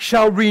what?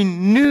 Shall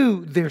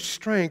renew their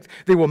strength.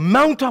 They will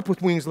mount up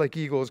with wings like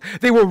eagles.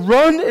 They will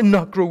run and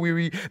not grow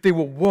weary. They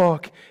will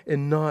walk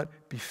and not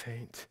be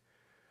faint.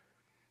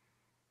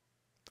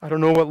 I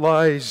don't know what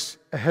lies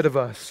ahead of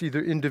us,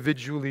 either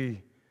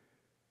individually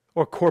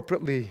or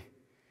corporately,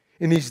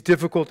 in these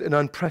difficult and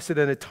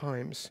unprecedented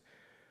times.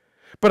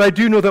 But I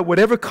do know that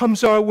whatever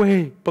comes our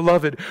way,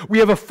 beloved, we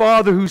have a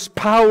Father whose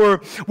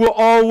power will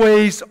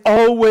always,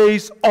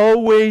 always,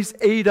 always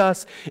aid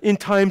us in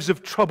times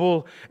of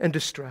trouble and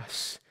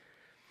distress.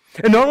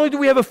 And not only do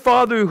we have a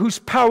Father whose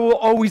power will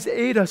always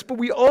aid us, but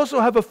we also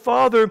have a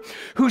Father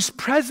whose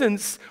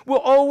presence will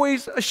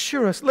always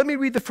assure us. Let me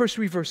read the first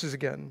 3 verses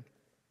again.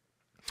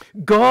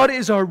 God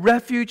is our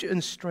refuge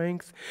and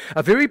strength,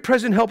 a very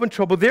present help in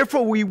trouble.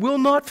 Therefore we will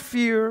not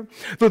fear,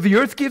 though the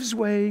earth gives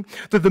way,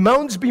 though the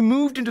mountains be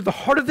moved into the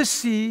heart of the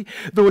sea,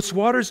 though its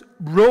waters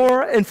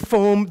roar and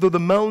foam, though the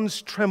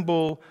mountains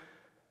tremble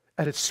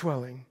at its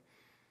swelling.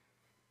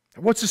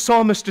 What's the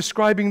psalmist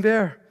describing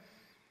there?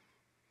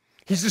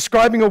 He's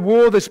describing a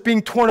world that's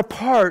being torn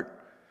apart,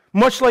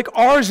 much like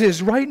ours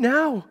is right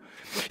now.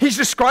 He's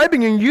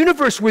describing a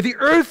universe where the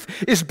earth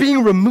is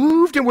being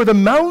removed and where the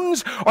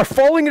mountains are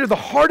falling into the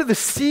heart of the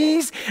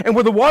seas and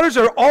where the waters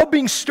are all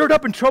being stirred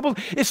up and troubled.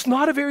 It's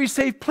not a very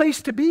safe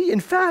place to be. In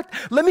fact,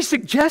 let me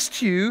suggest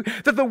to you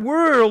that the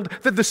world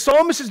that the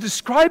psalmist is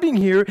describing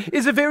here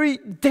is a very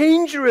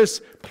dangerous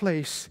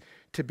place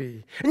to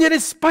be. And yet, in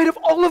spite of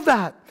all of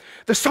that,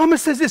 the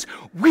psalmist says this: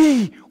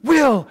 we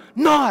will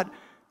not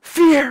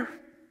fear.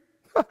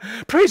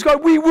 Praise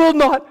God, we will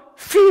not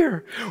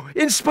fear.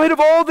 In spite of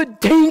all the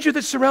danger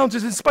that surrounds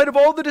us, in spite of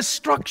all the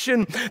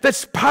destruction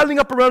that's piling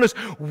up around us,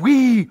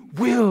 we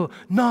will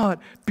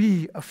not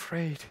be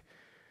afraid.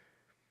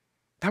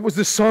 That was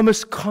the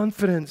psalmist's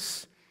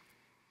confidence.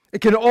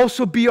 It can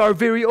also be our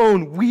very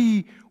own.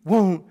 We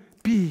won't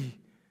be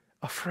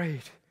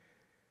afraid.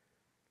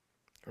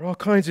 There are all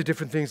kinds of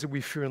different things that we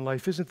fear in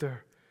life, isn't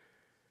there?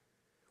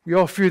 We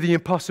all fear the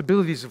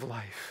impossibilities of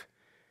life.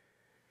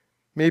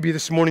 Maybe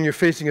this morning you're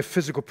facing a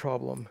physical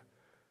problem.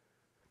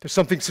 There's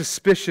something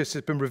suspicious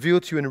that's been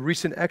revealed to you in a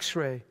recent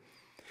x-ray,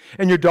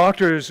 and your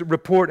doctor's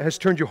report has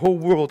turned your whole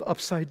world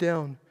upside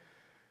down.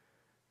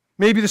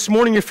 Maybe this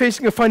morning you're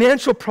facing a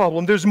financial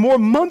problem. There's more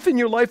month in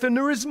your life than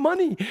there is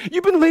money.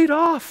 You've been laid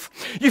off.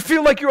 You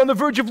feel like you're on the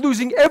verge of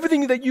losing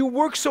everything that you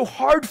worked so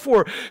hard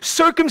for.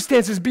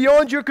 Circumstances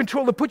beyond your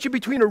control that put you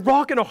between a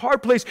rock and a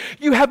hard place.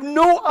 You have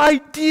no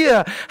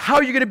idea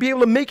how you're going to be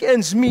able to make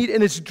ends meet,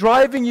 and it's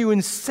driving you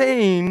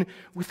insane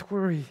with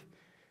worry.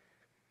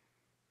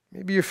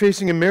 Maybe you're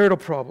facing a marital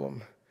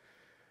problem.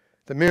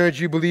 The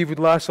marriage you believe would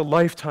last a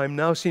lifetime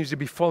now seems to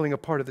be falling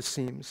apart at the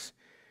seams.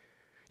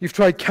 You've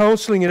tried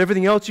counseling and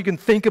everything else you can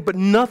think of, but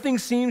nothing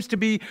seems to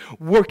be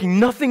working.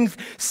 Nothing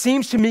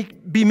seems to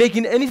be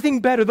making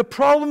anything better. The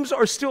problems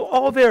are still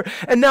all there.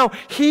 And now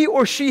he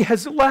or she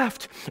has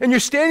left. And you're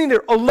standing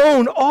there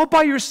alone, all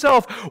by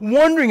yourself,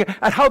 wondering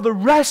at how the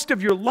rest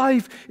of your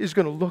life is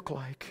going to look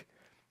like.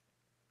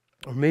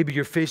 Or maybe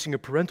you're facing a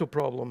parental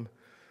problem.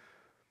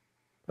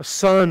 A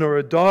son or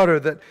a daughter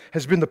that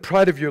has been the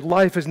pride of your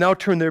life has now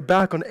turned their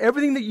back on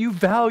everything that you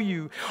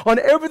value, on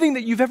everything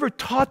that you've ever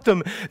taught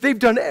them. You've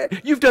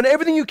done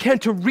everything you can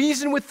to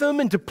reason with them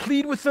and to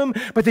plead with them,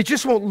 but they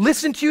just won't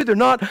listen to you. They're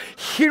not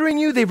hearing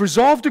you. They've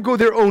resolved to go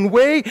their own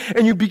way,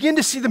 and you begin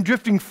to see them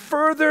drifting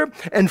further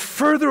and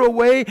further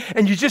away,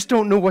 and you just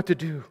don't know what to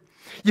do.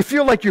 You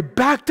feel like you're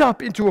backed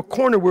up into a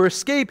corner where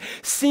escape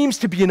seems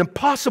to be an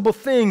impossible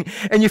thing,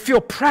 and you feel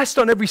pressed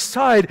on every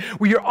side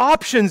where your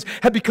options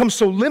have become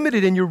so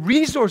limited and your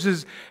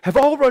resources have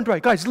all run dry.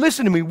 Guys,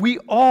 listen to me. We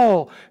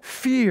all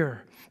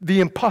fear the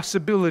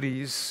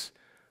impossibilities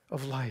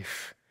of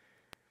life.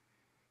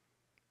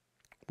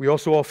 We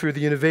also all fear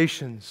the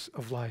innovations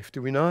of life,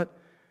 do we not?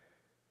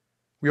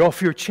 We all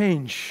fear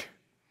change.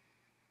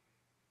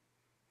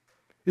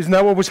 Isn't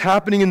that what was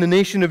happening in the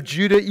nation of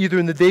Judah, either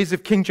in the days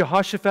of King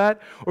Jehoshaphat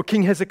or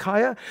King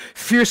Hezekiah?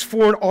 Fierce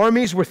foreign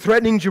armies were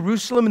threatening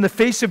Jerusalem, and the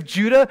face of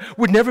Judah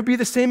would never be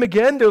the same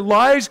again. Their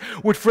lives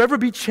would forever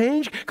be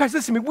changed. Guys,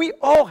 listen to me. We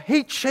all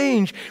hate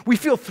change. We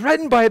feel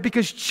threatened by it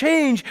because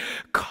change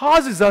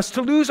causes us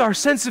to lose our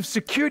sense of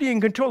security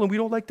and control, and we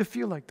don't like to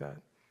feel like that.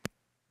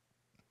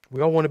 We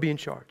all want to be in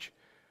charge.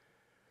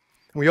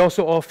 We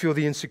also all feel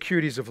the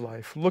insecurities of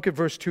life. Look at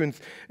verse 2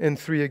 and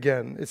 3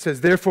 again. It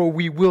says, "Therefore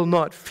we will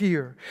not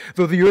fear,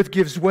 though the earth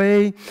gives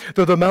way,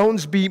 though the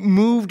mountains be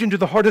moved into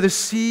the heart of the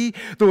sea,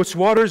 though its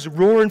waters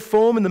roar and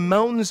foam, and the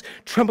mountains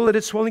tremble at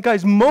its swelling."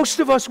 Guys, most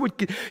of us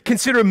would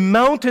consider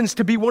mountains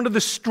to be one of the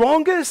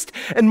strongest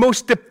and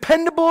most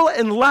dependable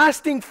and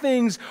lasting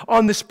things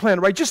on this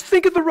planet, right? Just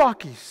think of the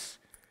Rockies.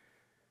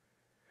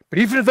 But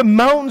even if the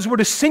mountains were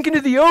to sink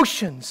into the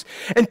oceans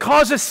and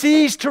cause the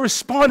seas to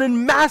respond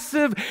in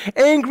massive,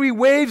 angry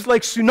waves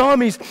like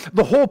tsunamis,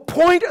 the whole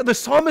point of the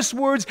psalmist's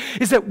words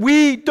is that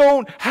we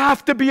don't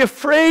have to be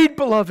afraid,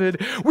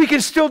 beloved. We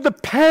can still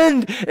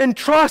depend and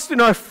trust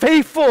in our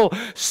faithful,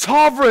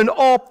 sovereign,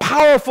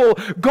 all-powerful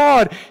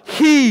God.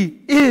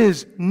 He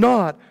is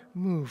not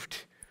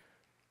moved.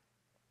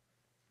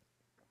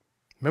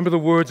 Remember the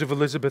words of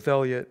Elizabeth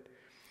Elliot.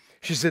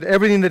 She said,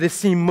 "Everything that has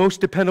seemed most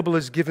dependable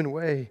has given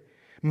way.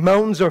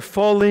 Mountains are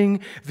falling.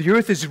 The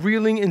earth is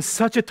reeling. In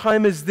such a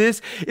time as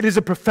this, it is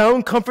a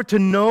profound comfort to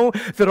know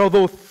that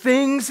although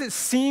things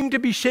seem to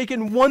be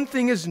shaken, one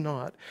thing is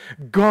not.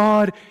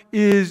 God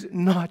is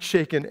not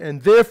shaken,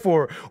 and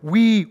therefore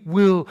we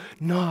will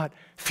not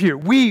fear."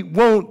 We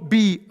won't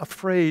be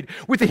afraid.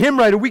 With the hymn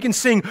writer, we can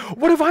sing,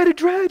 "What have I to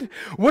dread?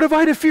 What have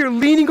I to fear?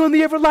 Leaning on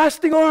the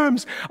everlasting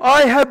arms,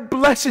 I have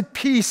blessed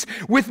peace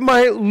with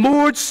my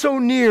Lord so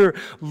near,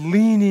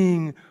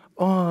 leaning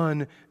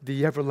on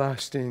the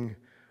everlasting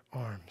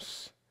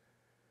arms."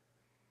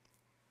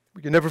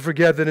 We can never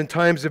forget that in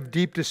times of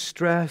deep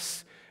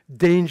distress,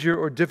 danger,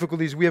 or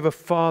difficulties, we have a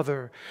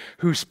Father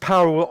whose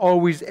power will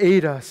always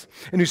aid us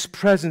and whose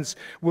presence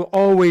will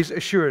always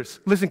assure us.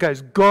 Listen,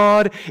 guys,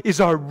 God is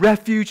our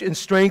refuge and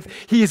strength.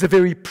 He is a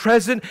very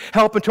present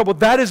help in trouble.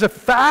 That is a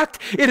fact.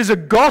 It is a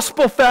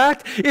gospel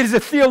fact. It is a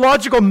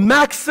theological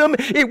maxim.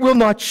 It will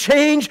not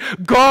change.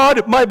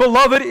 God, my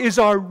beloved, is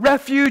our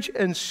refuge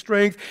and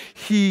strength.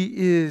 He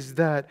is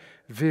that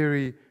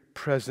very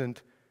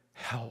present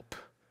help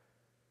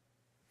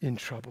in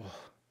trouble.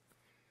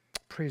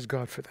 Praise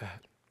God for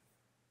that.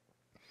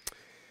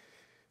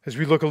 As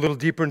we look a little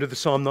deeper into the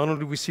psalm, not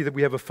only do we see that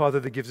we have a Father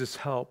that gives us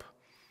help,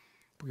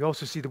 but we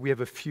also see that we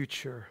have a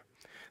future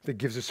that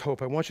gives us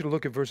hope. I want you to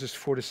look at verses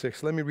 4 to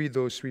 6. Let me read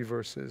those 3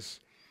 verses.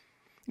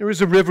 "There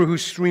is a river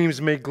whose streams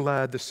make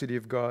glad the city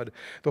of God,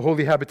 the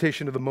holy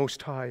habitation of the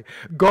Most High.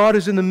 God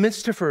is in the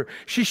midst of her.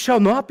 She shall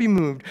not be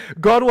moved.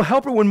 God will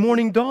help her when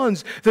morning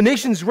dawns. The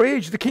nations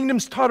rage, the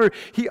kingdoms totter.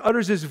 He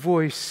utters his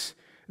voice,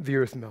 the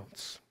earth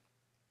melts."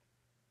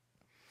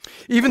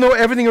 Even though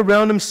everything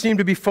around him seemed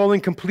to be falling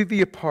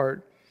completely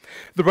apart,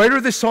 the writer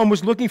of this psalm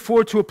was looking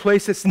forward to a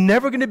place that's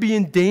never going to be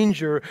in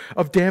danger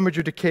of damage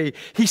or decay.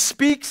 He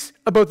speaks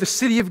about the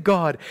city of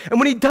God. And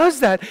when he does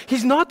that,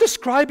 he's not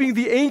describing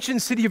the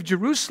ancient city of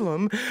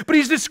Jerusalem, but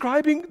he's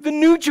describing the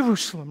new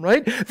Jerusalem,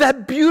 right?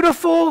 That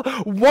beautiful,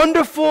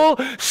 wonderful,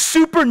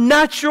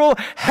 supernatural,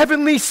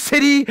 heavenly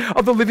city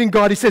of the living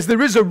God. He says,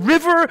 "There is a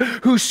river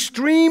whose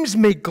streams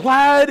make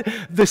glad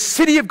the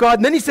city of God."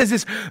 And then he says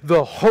this,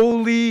 "the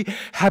holy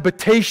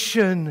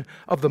habitation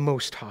of the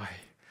Most High."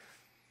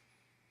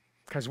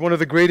 Because one of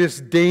the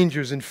greatest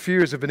dangers and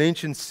fears of an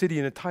ancient city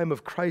in a time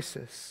of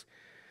crisis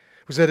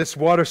was that its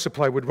water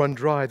supply would run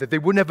dry, that they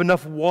wouldn't have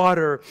enough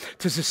water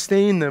to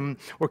sustain them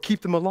or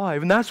keep them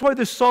alive. And that's why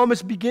the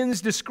psalmist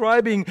begins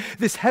describing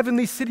this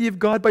heavenly city of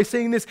God by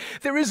saying this,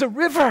 there is a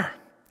river.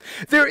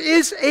 There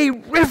is a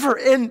river,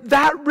 and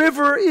that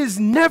river is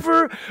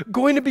never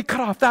going to be cut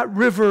off. That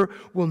river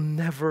will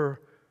never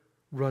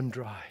run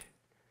dry.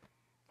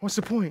 What's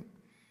the point?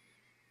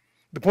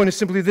 The point is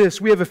simply this: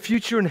 we have a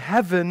future in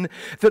heaven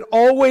that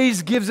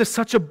always gives us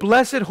such a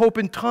blessed hope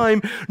in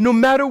time, no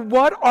matter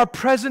what our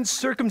present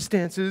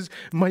circumstances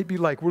might be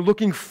like. We're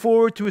looking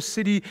forward to a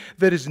city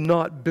that is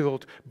not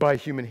built by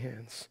human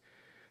hands.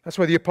 That's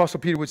why the Apostle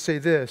Peter would say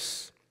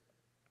this: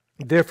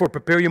 therefore,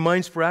 prepare your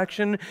minds for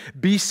action,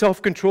 be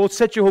self-controlled,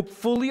 set your hope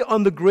fully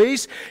on the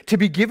grace to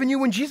be given you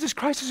when Jesus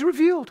Christ is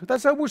revealed.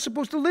 That's how we're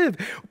supposed to live,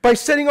 by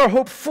setting our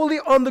hope fully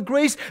on the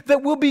grace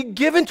that will be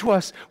given to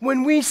us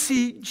when we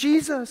see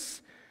Jesus.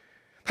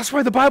 That's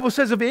why the Bible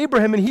says of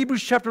Abraham in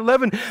Hebrews chapter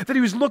 11 that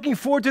he was looking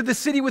forward to the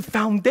city with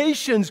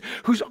foundations,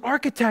 whose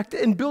architect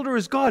and builder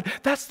is God.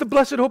 That's the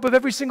blessed hope of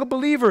every single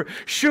believer.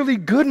 Surely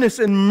goodness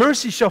and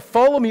mercy shall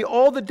follow me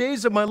all the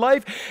days of my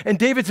life. And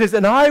David says,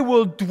 and I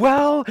will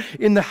dwell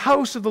in the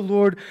house of the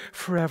Lord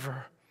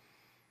forever.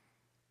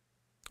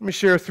 Let me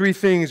share 3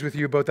 things with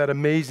you about that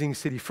amazing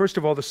city. First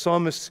of all, the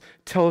psalmist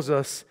tells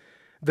us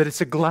that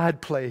it's a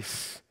glad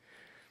place.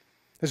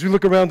 As we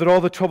look around at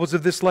all the troubles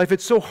of this life,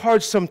 it's so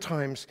hard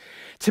sometimes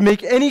to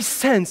make any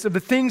sense of the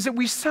things that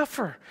we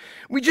suffer.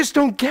 We just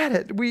don't get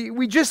it.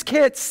 We just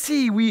can't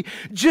see. We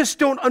just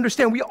don't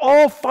understand. We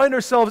all find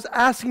ourselves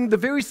asking the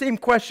very same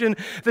question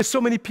that so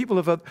many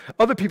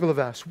other people have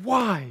asked.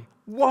 Why?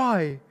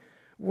 Why?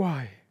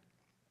 Why?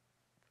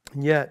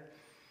 And yet,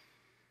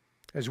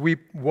 as we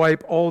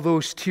wipe all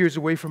those tears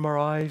away from our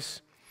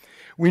eyes,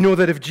 we know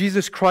that if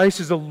Jesus Christ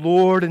is the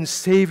Lord and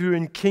Savior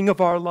and King of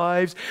our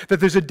lives,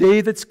 that there's a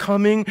day that's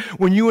coming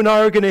when you and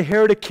I are going to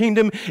inherit a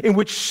kingdom in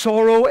which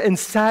sorrow and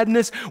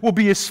sadness will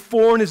be as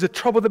foreign as the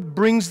trouble that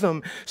brings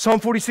them.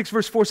 Psalm 46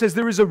 verse 4 says,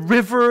 there is a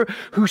river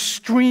whose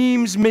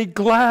streams make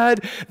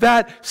glad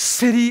that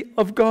city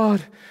of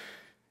God.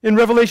 In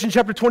Revelation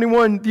chapter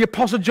 21, the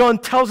Apostle John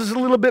tells us a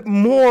little bit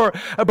more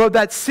about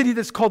that city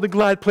that's called the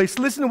glad place.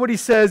 Listen to what he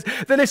says.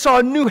 Then I saw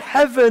a new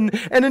heaven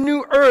and a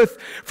new earth,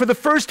 for the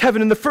first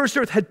heaven and the first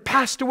earth had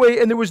passed away,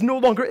 and there was no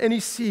longer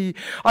any sea.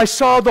 I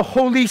saw the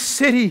holy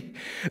city,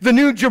 the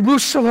new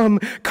Jerusalem,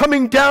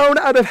 coming down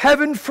out of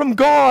heaven from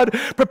God,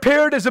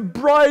 prepared as a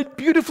bride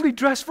beautifully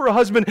dressed for a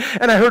husband.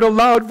 And I heard a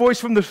loud voice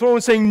from the throne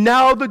saying,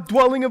 now the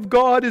dwelling of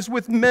God is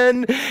with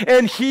men,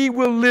 and he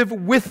will live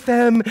with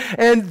them,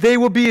 and they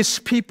will be his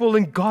people.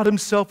 And God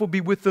himself will be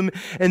with them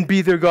and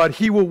be their God.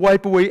 He will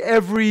wipe away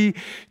every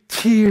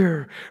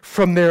tear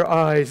from their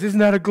eyes. Isn't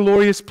that a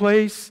glorious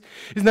place?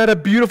 Isn't that a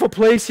beautiful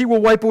place? He will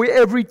wipe away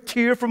every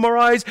tear from our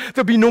eyes.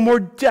 There'll be no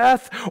more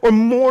death or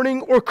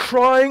mourning or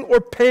crying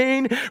or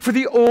pain, for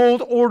the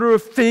old order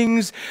of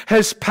things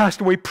has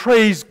passed away.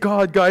 Praise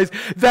God, guys.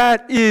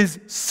 That is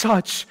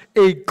such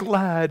a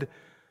glad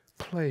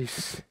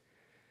place.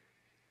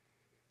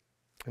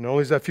 And not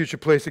only is that future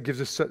place that gives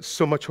us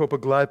so much hope, a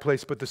glad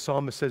place, but the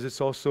psalmist says it's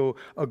also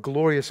a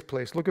glorious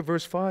place. Look at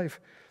verse 5.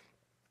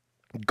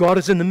 God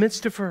is in the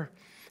midst of her.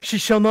 She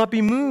shall not be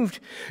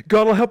moved.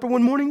 God will help her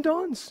when morning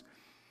dawns.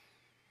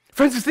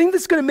 Friends, the thing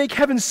that's going to make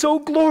heaven so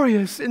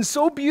glorious and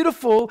so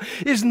beautiful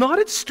is not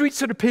its streets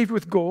that are paved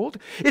with gold.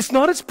 It's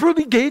not its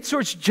pearly gates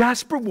or its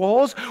jasper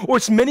walls or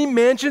its many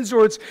mansions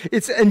or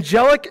its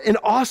angelic and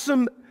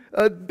awesome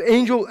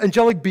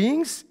angelic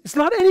beings. It's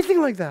not anything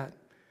like that.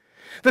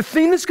 The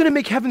thing that's going to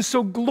make heaven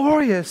so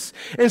glorious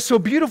and so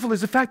beautiful is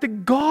the fact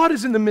that God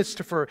is in the midst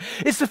of her.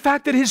 It's the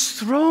fact that his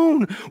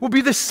throne will be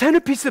the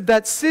centerpiece of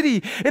that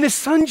city, and his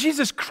son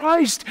Jesus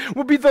Christ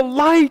will be the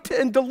light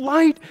and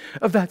delight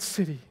of that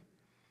city.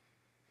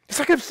 It's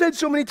like I've said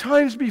so many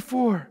times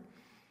before.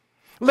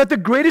 Let the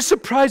greatest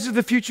surprise of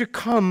the future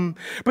come,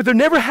 but there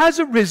never has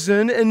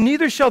arisen, and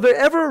neither shall there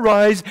ever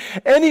arise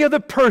any other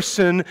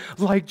person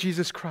like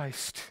Jesus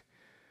Christ.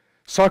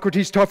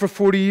 Socrates taught for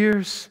 40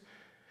 years.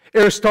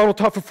 Aristotle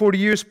taught for 40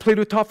 years,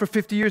 Plato taught for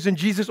 50 years, and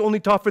Jesus only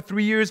taught for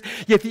 3 years.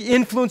 Yet the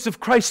influence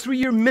of Christ's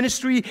 3-year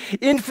ministry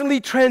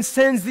infinitely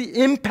transcends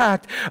the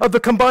impact of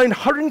the combined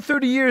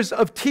 130 years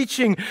of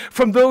teaching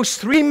from those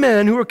 3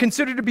 men who are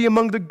considered to be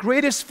among the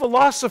greatest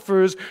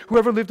philosophers who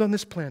ever lived on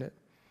this planet.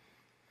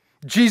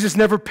 Jesus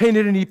never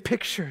painted any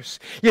pictures,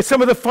 yet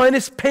some of the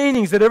finest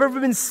paintings that have ever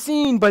been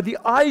seen by the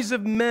eyes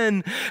of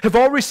men have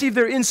all received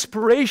their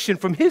inspiration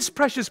from his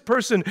precious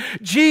person.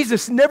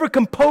 Jesus never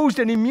composed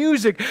any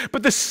music,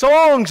 but the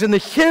songs and the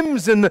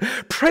hymns and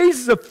the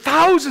praises of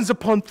thousands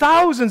upon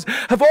thousands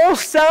have all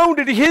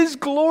sounded his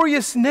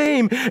glorious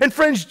name. And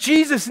friends,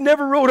 Jesus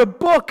never wrote a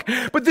book,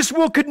 but this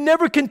world could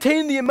never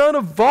contain the amount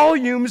of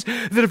volumes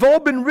that have all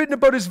been written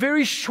about his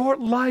very short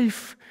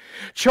life.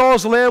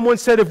 Charles Lamb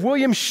once said, if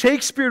William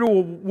Shakespeare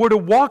were to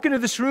walk into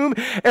this room,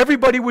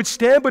 everybody would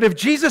stand. But if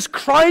Jesus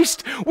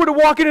Christ were to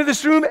walk into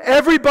this room,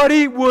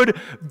 everybody would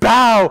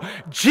bow.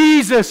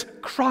 Jesus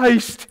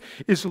Christ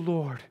is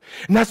Lord.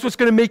 And that's what's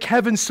going to make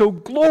heaven so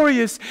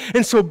glorious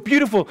and so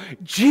beautiful.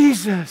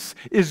 Jesus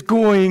is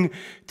going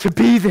to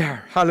be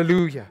there.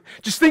 Hallelujah.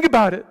 Just think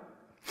about it.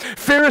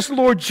 Fairest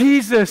Lord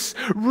Jesus,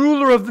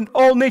 ruler of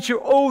all nature,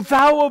 O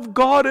thou of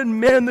God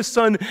and man the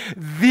Son,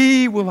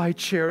 thee will I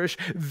cherish,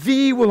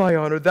 thee will I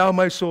honor, thou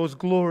my soul's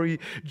glory,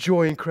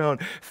 joy, and crown.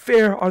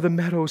 Fair are the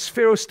meadows,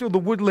 fair are still the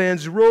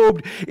woodlands,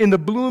 robed in the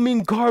blooming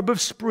garb of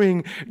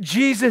spring.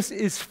 Jesus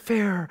is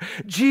fair,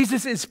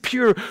 Jesus is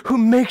pure, who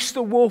makes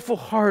the woeful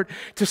heart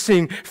to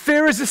sing.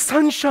 Fair is the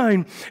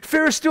sunshine,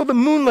 fair is still the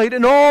moonlight,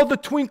 and all the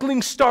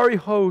twinkling starry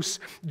hosts.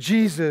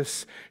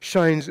 Jesus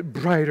shines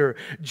brighter,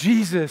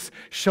 Jesus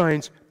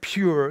shines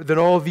purer than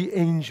all the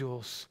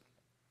angels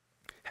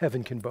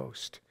heaven can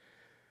boast.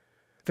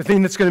 The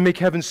thing that's going to make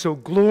heaven so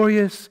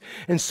glorious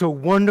and so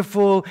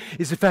wonderful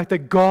is the fact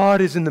that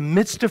God is in the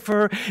midst of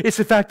her. It's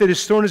the fact that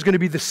his throne is going to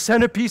be the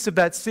centerpiece of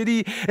that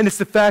city. And it's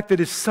the fact that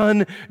his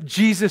son,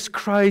 Jesus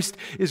Christ,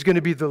 is going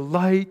to be the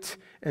light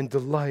and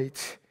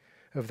delight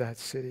of that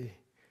city.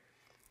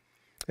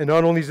 And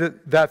not only is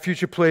it that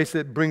future place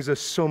that brings us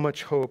so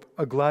much hope,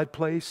 a glad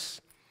place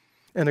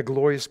and a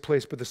glorious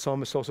place, but the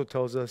psalmist also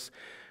tells us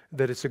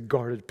that it's a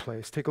guarded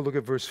place. Take a look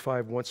at verse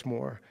 5 once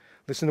more.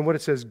 Listen to what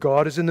it says.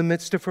 God is in the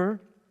midst of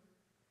her.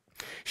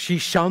 She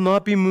shall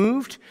not be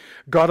moved.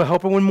 God will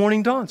help her when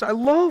morning dawns. I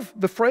love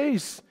the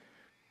phrase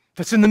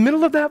that's in the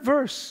middle of that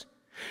verse.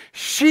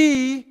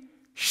 She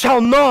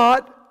shall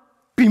not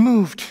be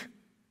moved.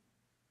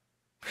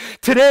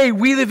 Today,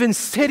 we live in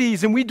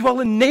cities and we dwell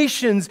in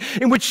nations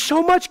in which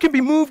so much can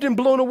be moved and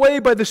blown away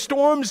by the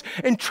storms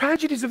and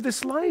tragedies of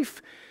this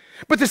life.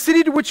 But the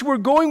city to which we're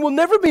going will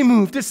never be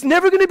moved. It's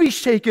never going to be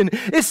shaken.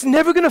 It's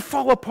never going to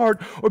fall apart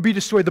or be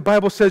destroyed. The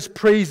Bible says,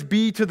 praise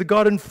be to the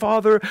God and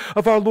Father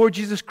of our Lord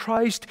Jesus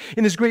Christ.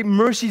 In his great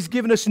mercy, he's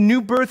given us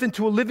new birth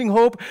into a living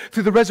hope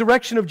through the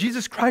resurrection of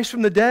Jesus Christ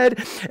from the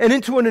dead and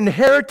into an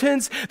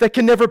inheritance that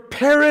can never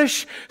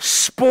perish,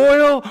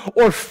 spoil,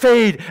 or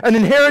fade. An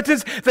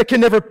inheritance that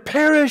can never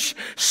perish,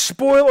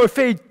 spoil, or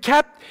fade,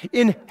 kept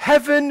in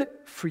heaven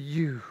for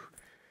you,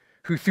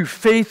 who through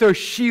faith are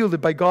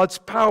shielded by God's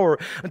power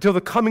until the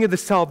coming of the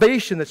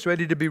salvation that's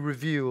ready to be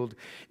revealed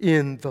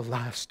in the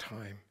last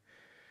time.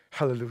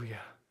 Hallelujah.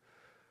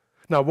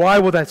 Now, why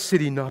will that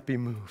city not be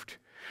moved?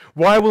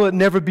 Why will it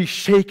never be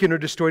shaken or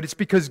destroyed? It's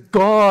because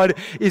God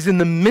is in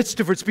the midst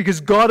of her. It's because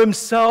God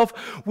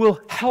himself will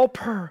help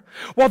her.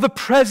 While the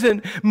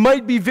present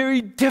might be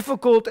very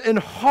difficult and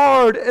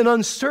hard and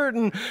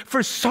uncertain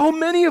for so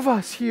many of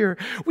us here,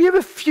 we have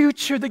a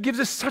future that gives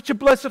us such a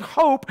blessed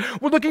hope.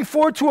 We're looking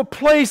forward to a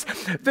place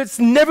that's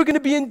never going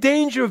to be in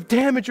danger of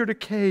damage or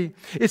decay.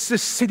 It's the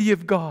city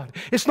of God.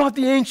 It's not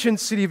the ancient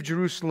city of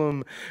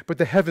Jerusalem, but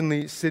the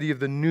heavenly city of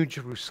the New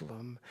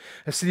Jerusalem.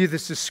 A city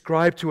that's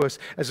described to us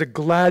as a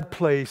glad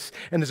place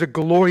and as a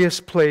glorious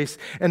place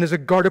and as a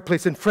guarded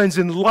place. And friends,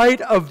 in light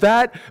of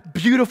that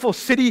beautiful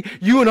city,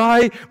 you and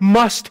I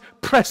must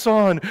press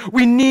on.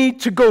 We need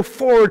to go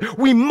forward.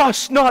 We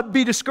must not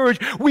be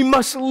discouraged. We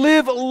must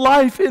live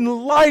life in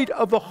light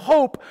of the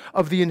hope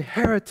of the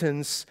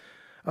inheritance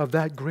of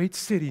that great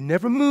city,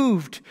 never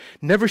moved,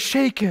 never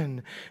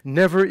shaken,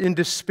 never in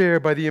despair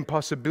by the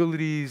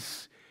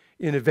impossibilities,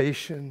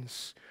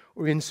 innovations,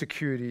 or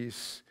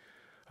insecurities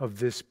of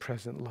this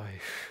present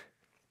life.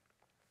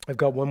 I've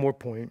got one more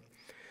point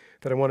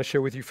that I want to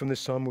share with you from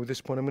this psalm. With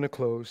this point, I'm going to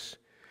close.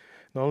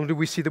 Not only do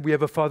we see that we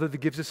have a Father that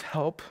gives us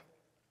help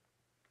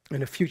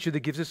and a future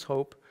that gives us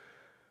hope,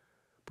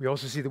 we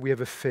also see that we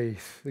have a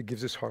faith that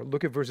gives us heart.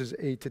 Look at verses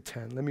 8 to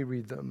 10. Let me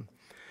read them.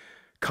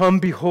 Come,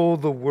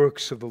 behold the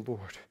works of the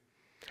Lord,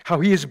 how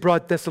he has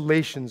brought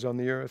desolations on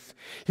the earth.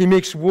 He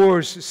makes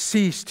wars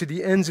cease to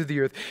the ends of the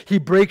earth. He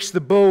breaks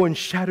the bow and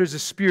shatters the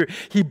spear.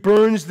 He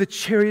burns the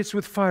chariots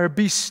with fire.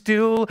 Be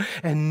still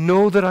and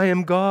know that I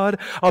am God.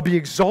 I'll be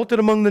exalted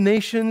among the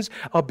nations.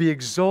 I'll be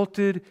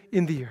exalted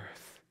in the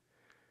earth.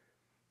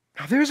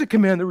 Now there's a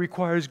command that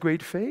requires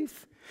great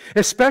faith,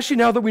 especially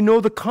now that we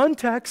know the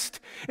context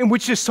in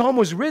which this psalm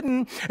was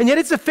written. And yet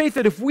it's a faith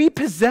that if we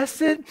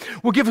possess it,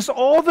 will give us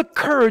all the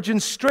courage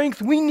and strength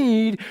we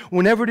need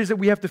whenever it is that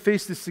we have to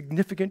face the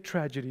significant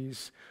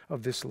tragedies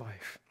of this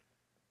life.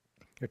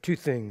 There are two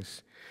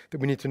things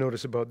that we need to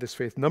notice about this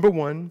faith. Number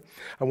one,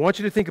 I want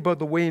you to think about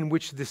the way in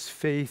which this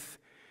faith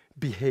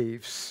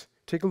behaves.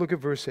 Take a look at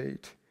verse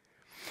 8.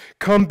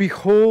 Come,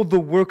 behold the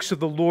works of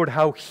the Lord,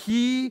 how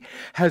he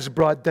has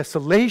brought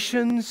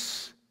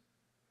desolations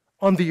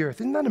on the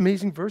earth. Isn't that an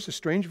amazing verse, a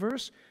strange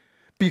verse?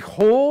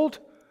 Behold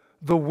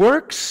the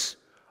works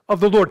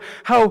of the Lord,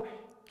 how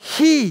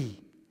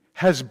he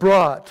has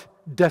brought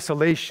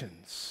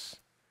desolations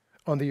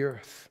on the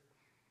earth.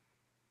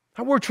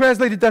 That word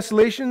translated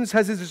desolations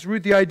has as its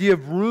root the idea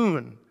of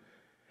ruin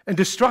and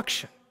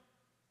destruction.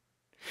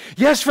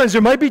 Yes, friends,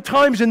 there might be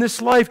times in this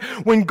life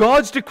when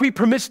God's decree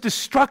permits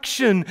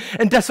destruction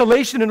and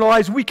desolation in our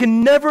lives. We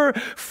can never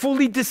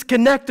fully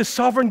disconnect the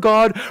sovereign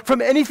God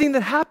from anything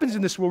that happens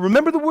in this world.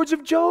 Remember the words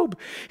of Job.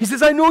 He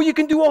says, I know you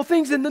can do all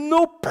things, and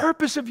no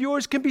purpose of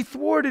yours can be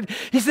thwarted.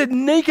 He said,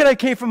 naked I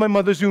came from my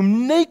mother's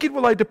womb, naked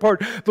will I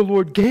depart. The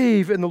Lord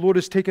gave, and the Lord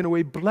has taken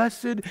away.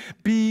 Blessed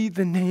be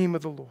the name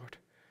of the Lord.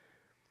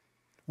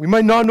 We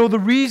might not know the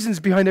reasons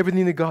behind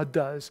everything that God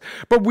does,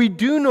 but we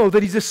do know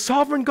that He's a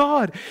sovereign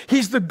God.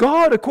 He's the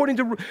God, according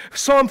to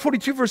Psalm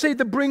 42, verse 8,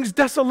 that brings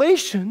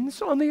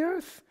desolations on the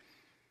earth.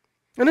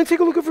 And then take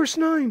a look at verse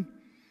 9.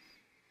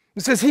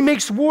 It says, He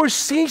makes war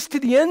cease to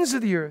the ends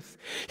of the earth.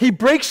 He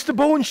breaks the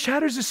bow and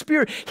shatters the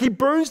spear. He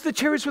burns the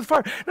chariots with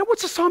fire. Now,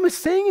 what's the psalmist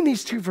saying in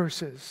these two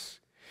verses?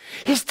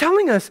 He's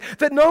telling us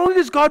that not only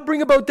does God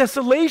bring about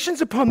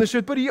desolations upon this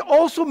earth, but He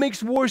also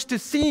makes wars to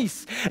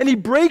cease. And He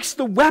breaks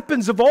the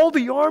weapons of all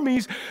the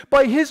armies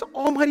by His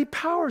almighty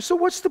power. So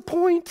what's the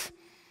point?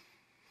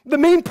 The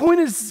main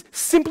point is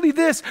simply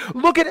this.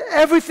 Look at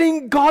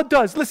everything God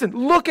does. Listen,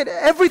 look at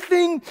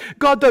everything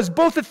God does,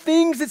 both the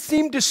things that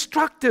seem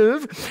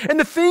destructive and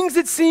the things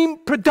that seem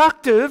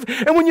productive.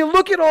 And when you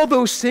look at all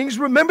those things,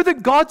 remember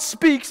that God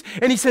speaks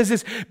and He says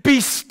this,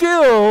 "Be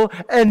still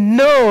and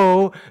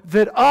know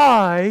that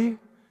I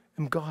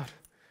am God."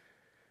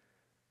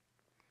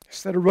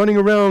 Instead of running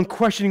around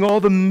questioning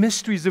all the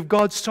mysteries of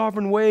God's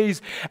sovereign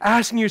ways,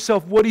 asking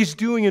yourself what He's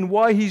doing and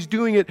why He's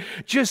doing it,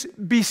 just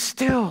be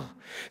still.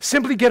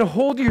 Simply get a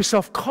hold of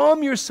yourself,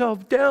 calm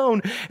yourself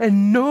down,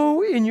 and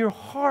know in your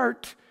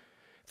heart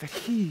that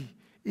He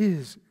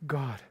is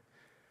God.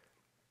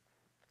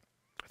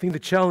 I think the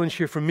challenge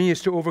here for me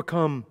is to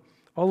overcome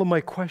all of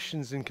my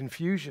questions and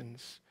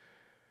confusions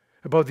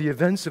about the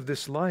events of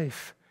this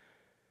life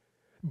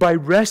by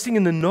resting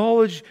in the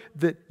knowledge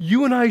that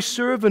you and I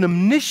serve an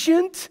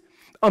omniscient,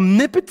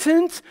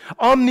 omnipotent,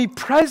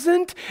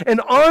 omnipresent, and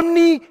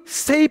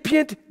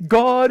omnisapient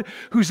God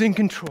who's in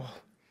control.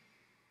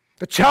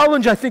 The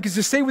challenge, I think, is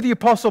to say with the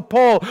Apostle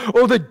Paul,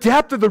 "Oh, the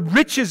depth of the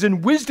riches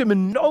and wisdom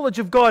and knowledge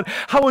of God,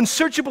 how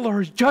unsearchable are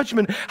His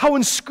judgment, how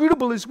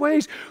inscrutable His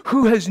ways.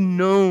 Who has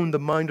known the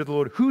mind of the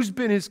Lord? Who's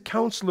been His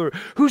counselor?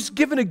 Who's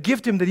given a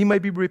gift to Him that He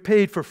might be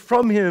repaid? For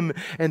from Him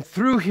and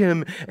through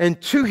Him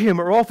and to Him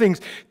are all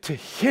things. To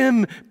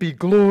Him be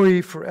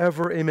glory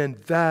forever. Amen."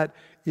 That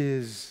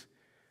is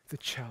the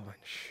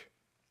challenge.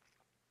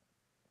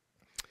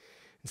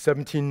 In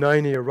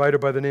 1790, a writer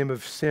by the name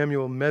of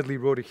Samuel Medley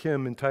wrote a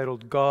hymn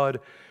entitled,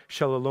 "God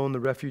Shall Alone the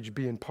Refuge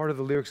Be." And part of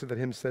the lyrics of that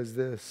hymn says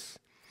this: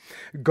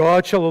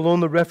 "God shall alone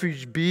the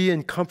refuge be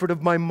and comfort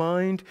of my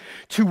mind.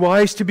 Too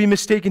wise to be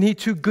mistaken, He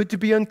too good to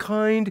be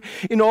unkind.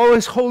 In all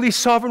His holy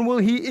sovereign will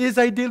He is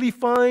I daily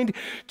find.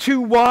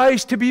 Too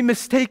wise to be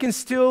mistaken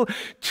still,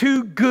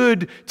 too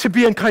good to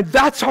be unkind."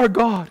 That's our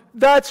God.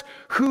 That's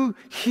who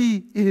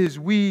He is.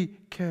 We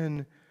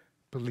can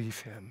believe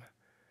Him.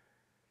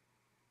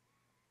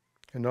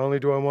 And not only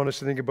do I want us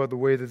to think about the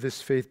way that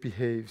this faith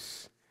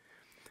behaves,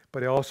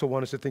 but I also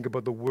want us to think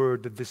about the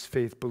word that this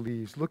faith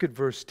believes. Look at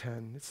verse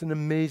 10. It's an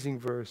amazing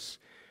verse.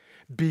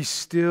 "Be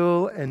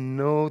still and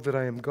know that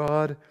I am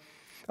God.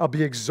 I'll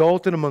be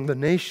exalted among the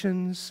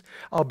nations.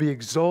 I'll be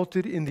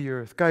exalted in the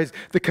earth." Guys,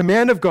 the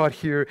command of God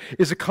here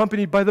is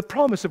accompanied by the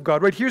promise of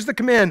God, right? Here's the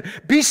command.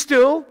 Be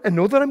still and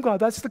know that I'm God.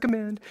 That's the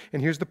command.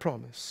 And here's the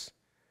promise.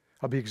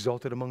 I'll be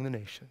exalted among the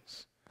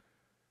nations.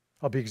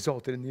 I'll be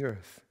exalted in the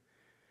earth.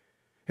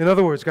 In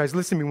other words, guys,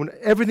 listen to me. When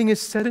everything is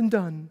said and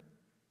done,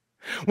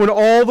 when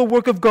all the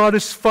work of God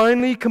is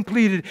finally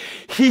completed,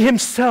 He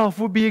Himself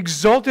will be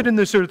exalted in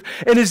this earth,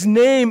 and His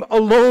name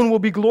alone will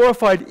be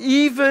glorified.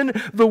 Even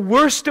the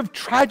worst of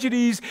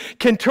tragedies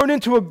can turn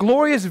into a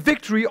glorious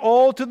victory,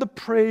 all to the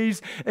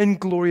praise and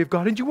glory of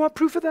God. And do you want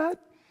proof of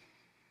that?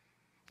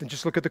 Then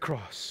just look at the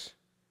cross.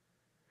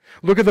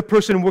 Look at the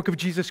person and work of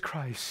Jesus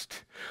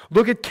Christ.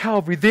 Look at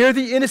Calvary. There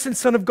the innocent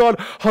Son of God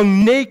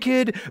hung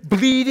naked,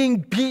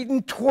 bleeding,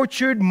 beaten,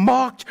 tortured,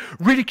 mocked,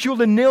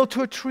 ridiculed, and nailed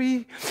to a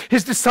tree.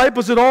 His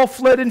disciples had all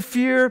fled in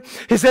fear.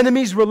 His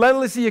enemies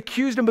relentlessly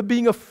accused Him of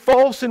being a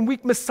false and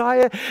weak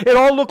Messiah. It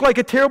all looked like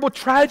a terrible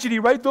tragedy,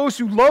 right? Those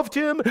who loved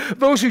Him,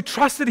 those who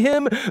trusted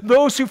Him,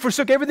 those who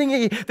forsook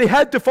everything they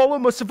had to follow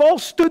Him must have all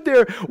stood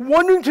there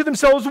wondering to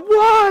themselves,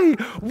 why?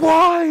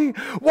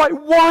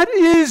 What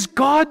is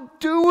God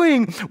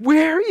doing?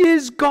 Where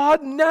is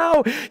God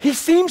now? He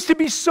seems to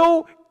be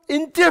so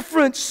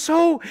indifferent,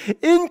 so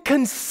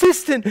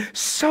inconsistent,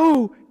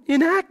 so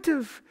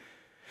inactive.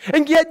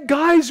 And yet,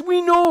 guys,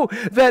 we know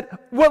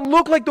that what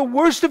looked like the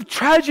worst of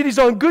tragedies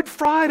on Good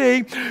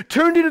Friday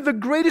turned into the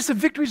greatest of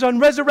victories on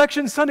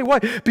Resurrection Sunday. Why?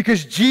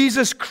 Because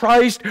Jesus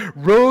Christ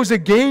rose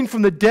again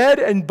from the dead,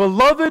 and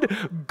beloved,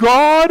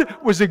 God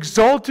was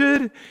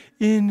exalted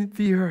in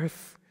the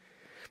earth.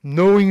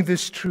 Knowing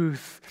this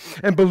truth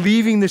and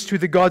believing this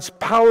truth, that God's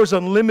power is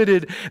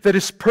unlimited, that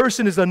His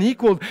person is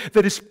unequaled,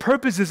 that His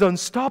purpose is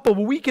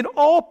unstoppable, we can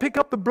all pick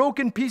up the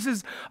broken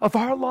pieces of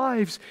our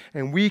lives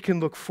and we can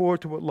look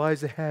forward to what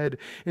lies ahead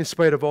in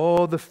spite of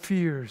all the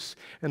fears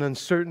and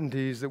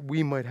uncertainties that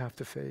we might have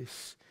to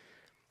face.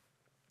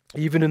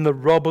 Even in the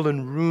rubble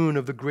and ruin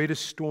of the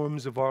greatest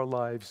storms of our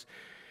lives,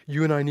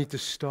 you and I need to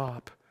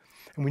stop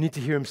and we need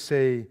to hear Him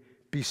say,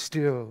 "Be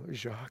still,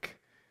 Jacques.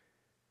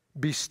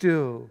 Be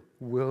still,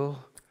 Will.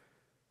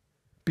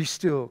 Be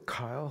still,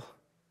 Kyle,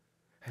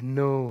 and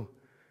know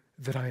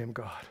that I am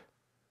God.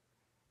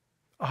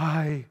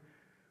 I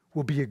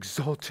will be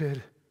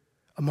exalted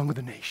among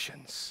the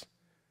nations.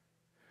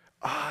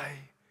 I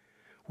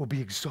will be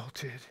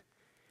exalted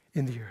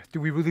in the earth. Do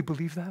we really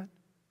believe that?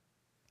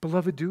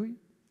 Beloved, do we?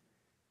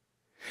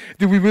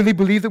 Do we really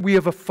believe that we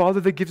have a Father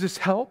that gives us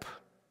help?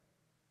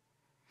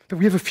 That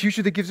we have a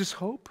future that gives us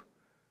hope?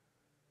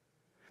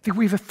 That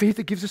we have a faith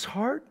that gives us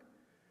heart?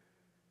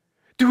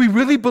 Do we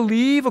really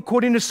believe,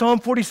 according to Psalm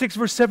 46,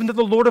 verse 7, that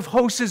the Lord of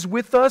hosts is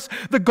with us?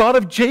 The God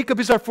of Jacob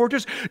is our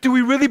fortress? Do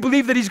we really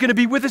believe that He's going to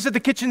be with us at the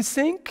kitchen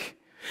sink?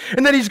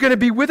 And that He's going to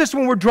be with us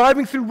when we're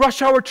driving through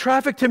rush hour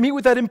traffic to meet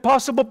with that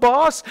impossible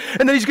boss?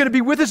 And that He's going to be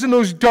with us in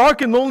those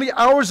dark and lonely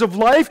hours of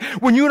life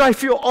when you and I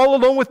feel all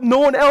alone with no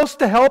one else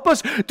to help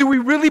us? Do we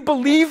really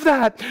believe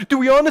that? Do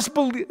we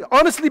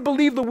honestly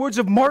believe the words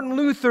of Martin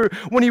Luther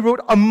when he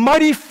wrote, "A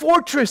mighty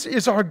fortress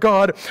is our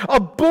God,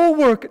 a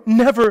bulwark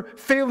never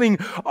failing,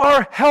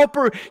 our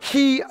helper,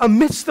 He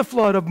amidst the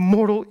flood of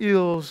mortal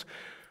ills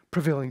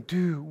prevailing"?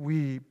 Do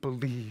we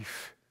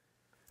believe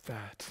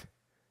that?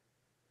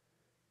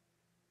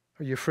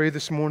 Are you afraid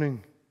this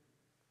morning?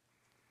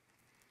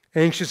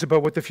 Anxious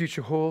about what the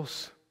future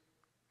holds?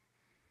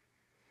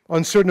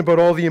 Uncertain about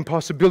all the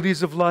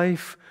impossibilities of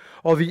life,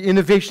 all the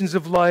innovations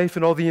of life,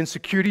 and all the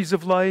insecurities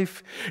of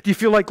life? Do you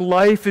feel like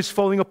life is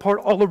falling apart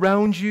all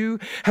around you?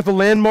 Have the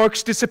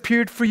landmarks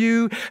disappeared for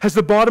you? Has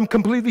the bottom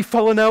completely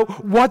fallen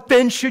out? What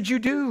then should you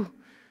do?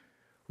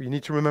 Well, you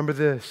need to remember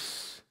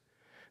this.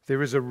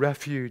 There is a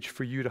refuge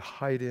for you to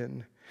hide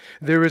in.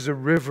 There is a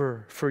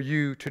river for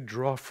you to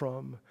draw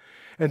from.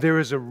 And there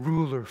is a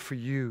ruler for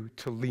you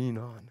to lean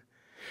on.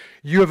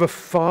 You have a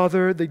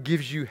Father that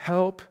gives you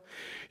help.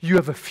 You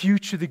have a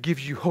future that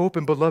gives you hope.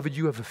 And beloved,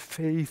 you have a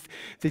faith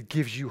that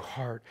gives you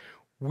heart.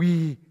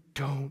 We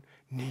don't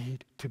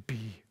need to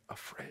be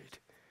afraid.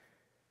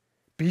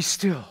 Be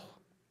still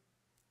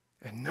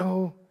and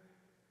know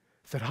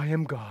that I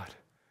am God.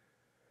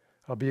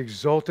 I'll be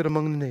exalted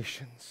among the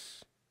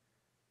nations.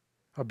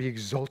 I'll be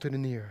exalted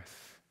in the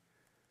earth.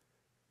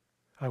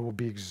 I will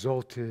be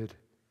exalted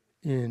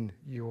in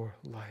your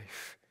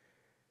life.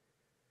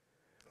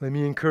 Let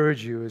me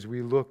encourage you as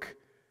we look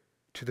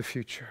to the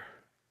future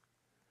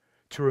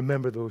to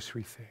remember those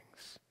three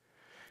things.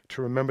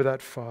 To remember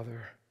that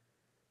Father,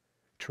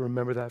 to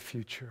remember that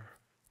future,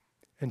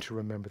 and to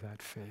remember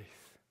that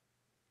faith.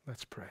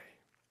 Let's pray.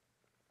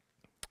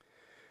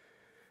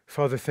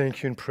 Father,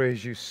 thank you and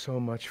praise you so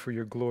much for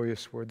your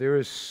glorious word. There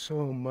is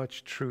so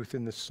much truth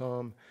in this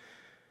psalm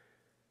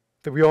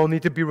that we all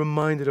need to be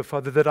reminded of,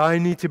 Father, that I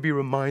need to be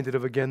reminded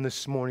of again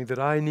this morning, that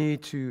I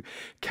need to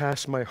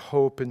cast my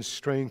hope and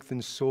strength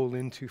and soul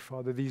into,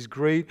 Father, these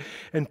great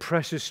and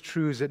precious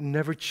truths that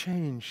never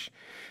change,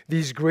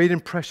 these great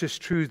and precious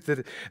truths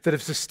that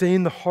have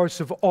sustained the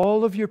hearts of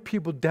all of your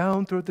people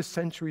down throughout the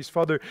centuries.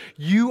 Father,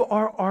 you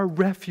are our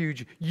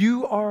refuge.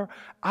 You are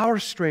our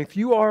strength.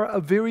 You are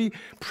a very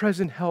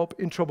present help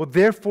in trouble.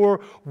 Therefore,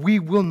 we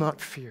will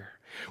not fear.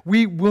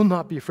 We will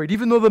not be afraid.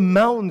 Even though the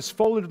mountains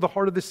fall into the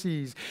heart of the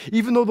seas,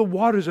 even though the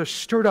waters are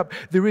stirred up,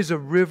 there is a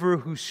river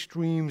whose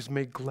streams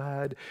make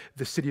glad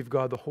the city of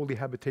God, the holy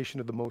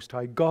habitation of the Most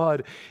High.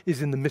 God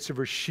is in the midst of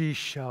her. She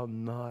shall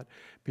not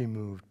be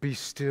moved. Be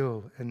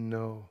still and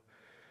know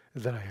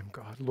that I am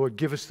God. Lord,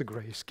 give us the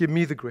grace. Give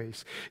me the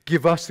grace.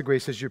 Give us the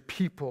grace as your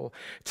people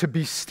to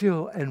be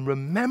still and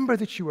remember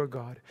that you are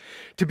God.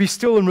 To be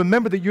still and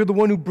remember that you're the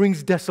one who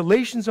brings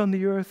desolations on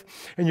the earth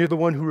and you're the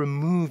one who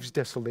removes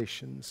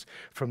desolations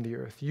from the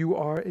earth. You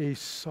are a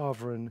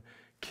sovereign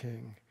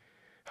King.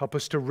 Help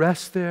us to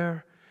rest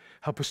there.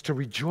 Help us to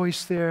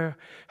rejoice there.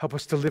 Help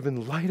us to live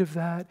in light of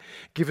that.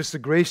 Give us the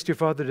grace, dear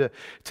Father,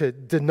 to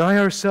deny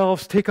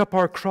ourselves, take up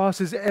our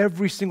crosses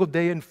every single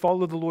day and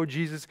follow the Lord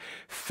Jesus,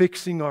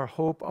 fixing our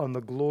hope on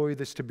the glory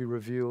that's to be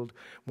revealed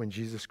when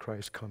Jesus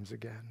Christ comes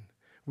again.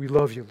 We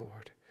love you,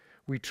 Lord.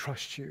 We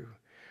trust you.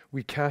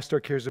 We cast our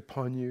cares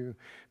upon you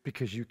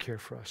because you care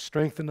for us.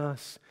 Strengthen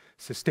us,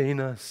 sustain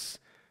us,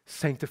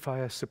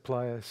 sanctify us,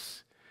 supply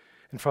us.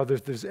 And Father,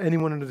 if there's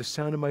anyone under the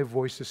sound of my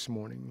voice this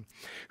morning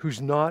who's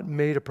not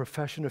made a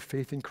profession of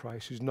faith in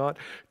Christ, who's not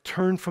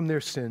turned from their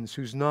sins,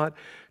 who's not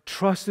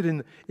trusted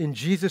in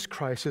Jesus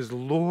Christ as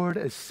Lord,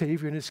 as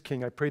Savior, and as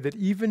King, I pray that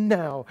even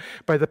now,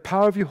 by the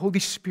power of your Holy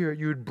Spirit,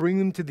 you would bring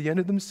them to the end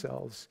of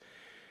themselves.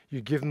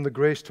 You'd give them the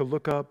grace to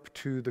look up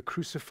to the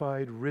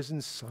crucified,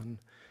 risen Son.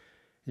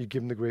 You'd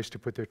give them the grace to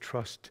put their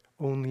trust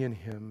only in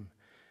Him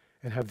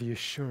and have the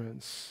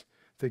assurance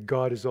that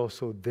God is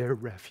also their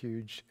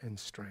refuge and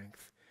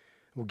strength.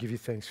 We'll give you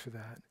thanks for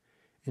that.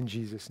 In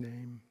Jesus'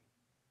 name,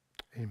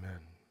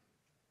 amen.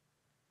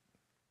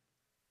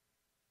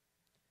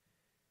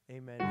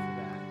 Amen for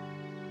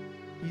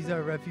that. He's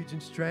our refuge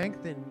and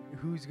strength, and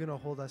who's going to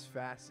hold us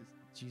fast?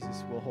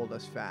 Jesus will hold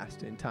us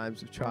fast in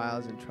times of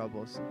trials and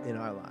troubles in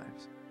our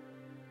lives.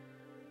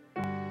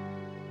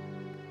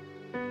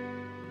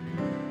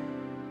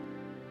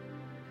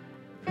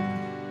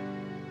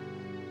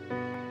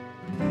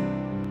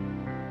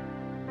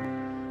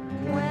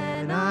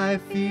 I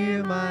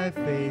fear my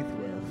faith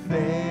will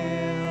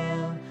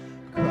fail,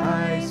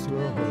 Christ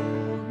will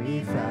hold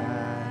me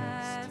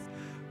fast.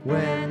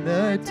 When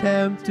the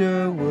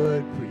tempter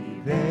would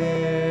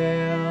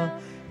prevail,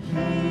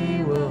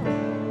 He will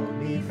hold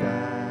me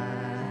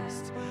fast.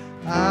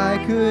 I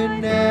could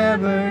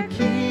never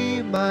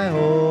keep my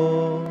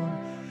hold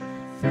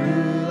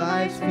through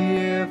life's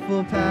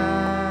fearful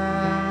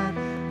path,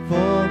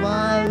 for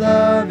my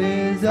love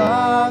is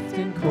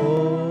often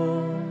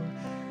cold.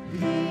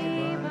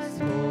 He must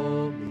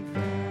hold me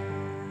fast.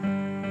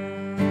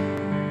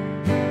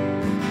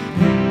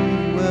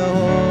 He will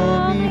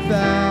hold me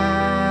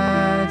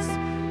fast.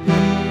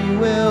 He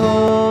will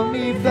hold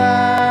me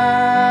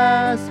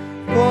fast,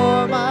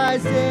 for my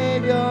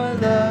Savior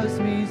loves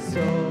me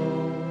so.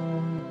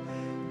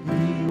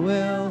 He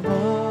will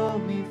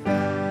hold me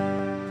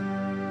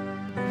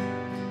fast.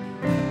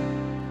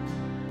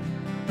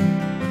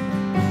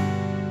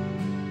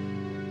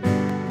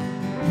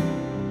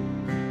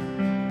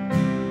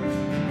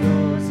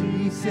 Those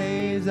he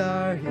saves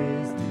are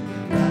his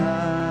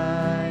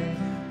delight.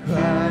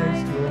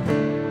 Christ will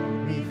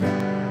hold me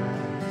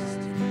fast.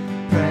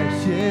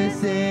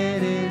 Precious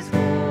in his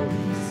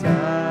holy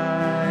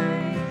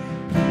sight.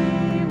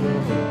 He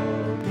will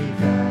hold me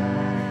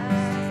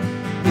fast.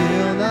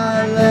 He'll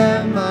not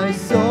let my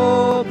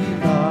soul be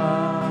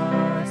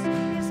lost.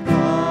 His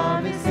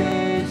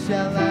promises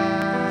shall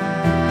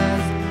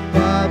last.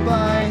 But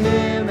by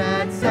him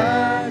at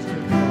such a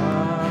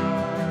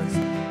cost,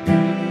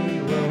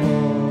 he will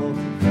hold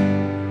me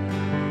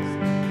fast.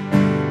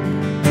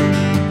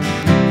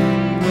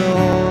 He will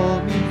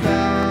hold me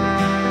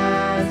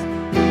fast.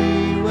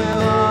 He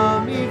will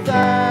hold me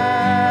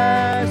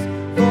fast,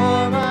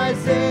 for my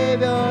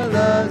Savior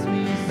loves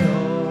me so.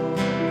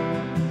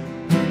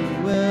 He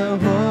will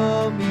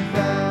hold me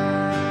fast.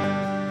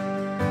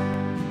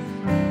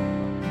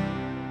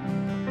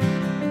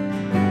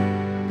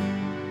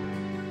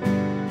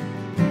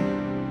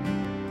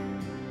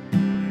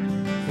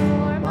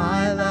 For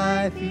my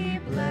life he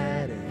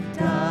bled and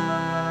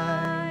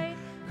died.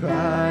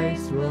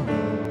 Christ will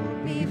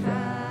hold me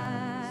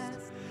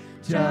fast.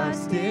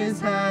 Justice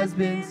has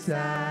been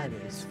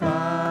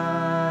satisfied.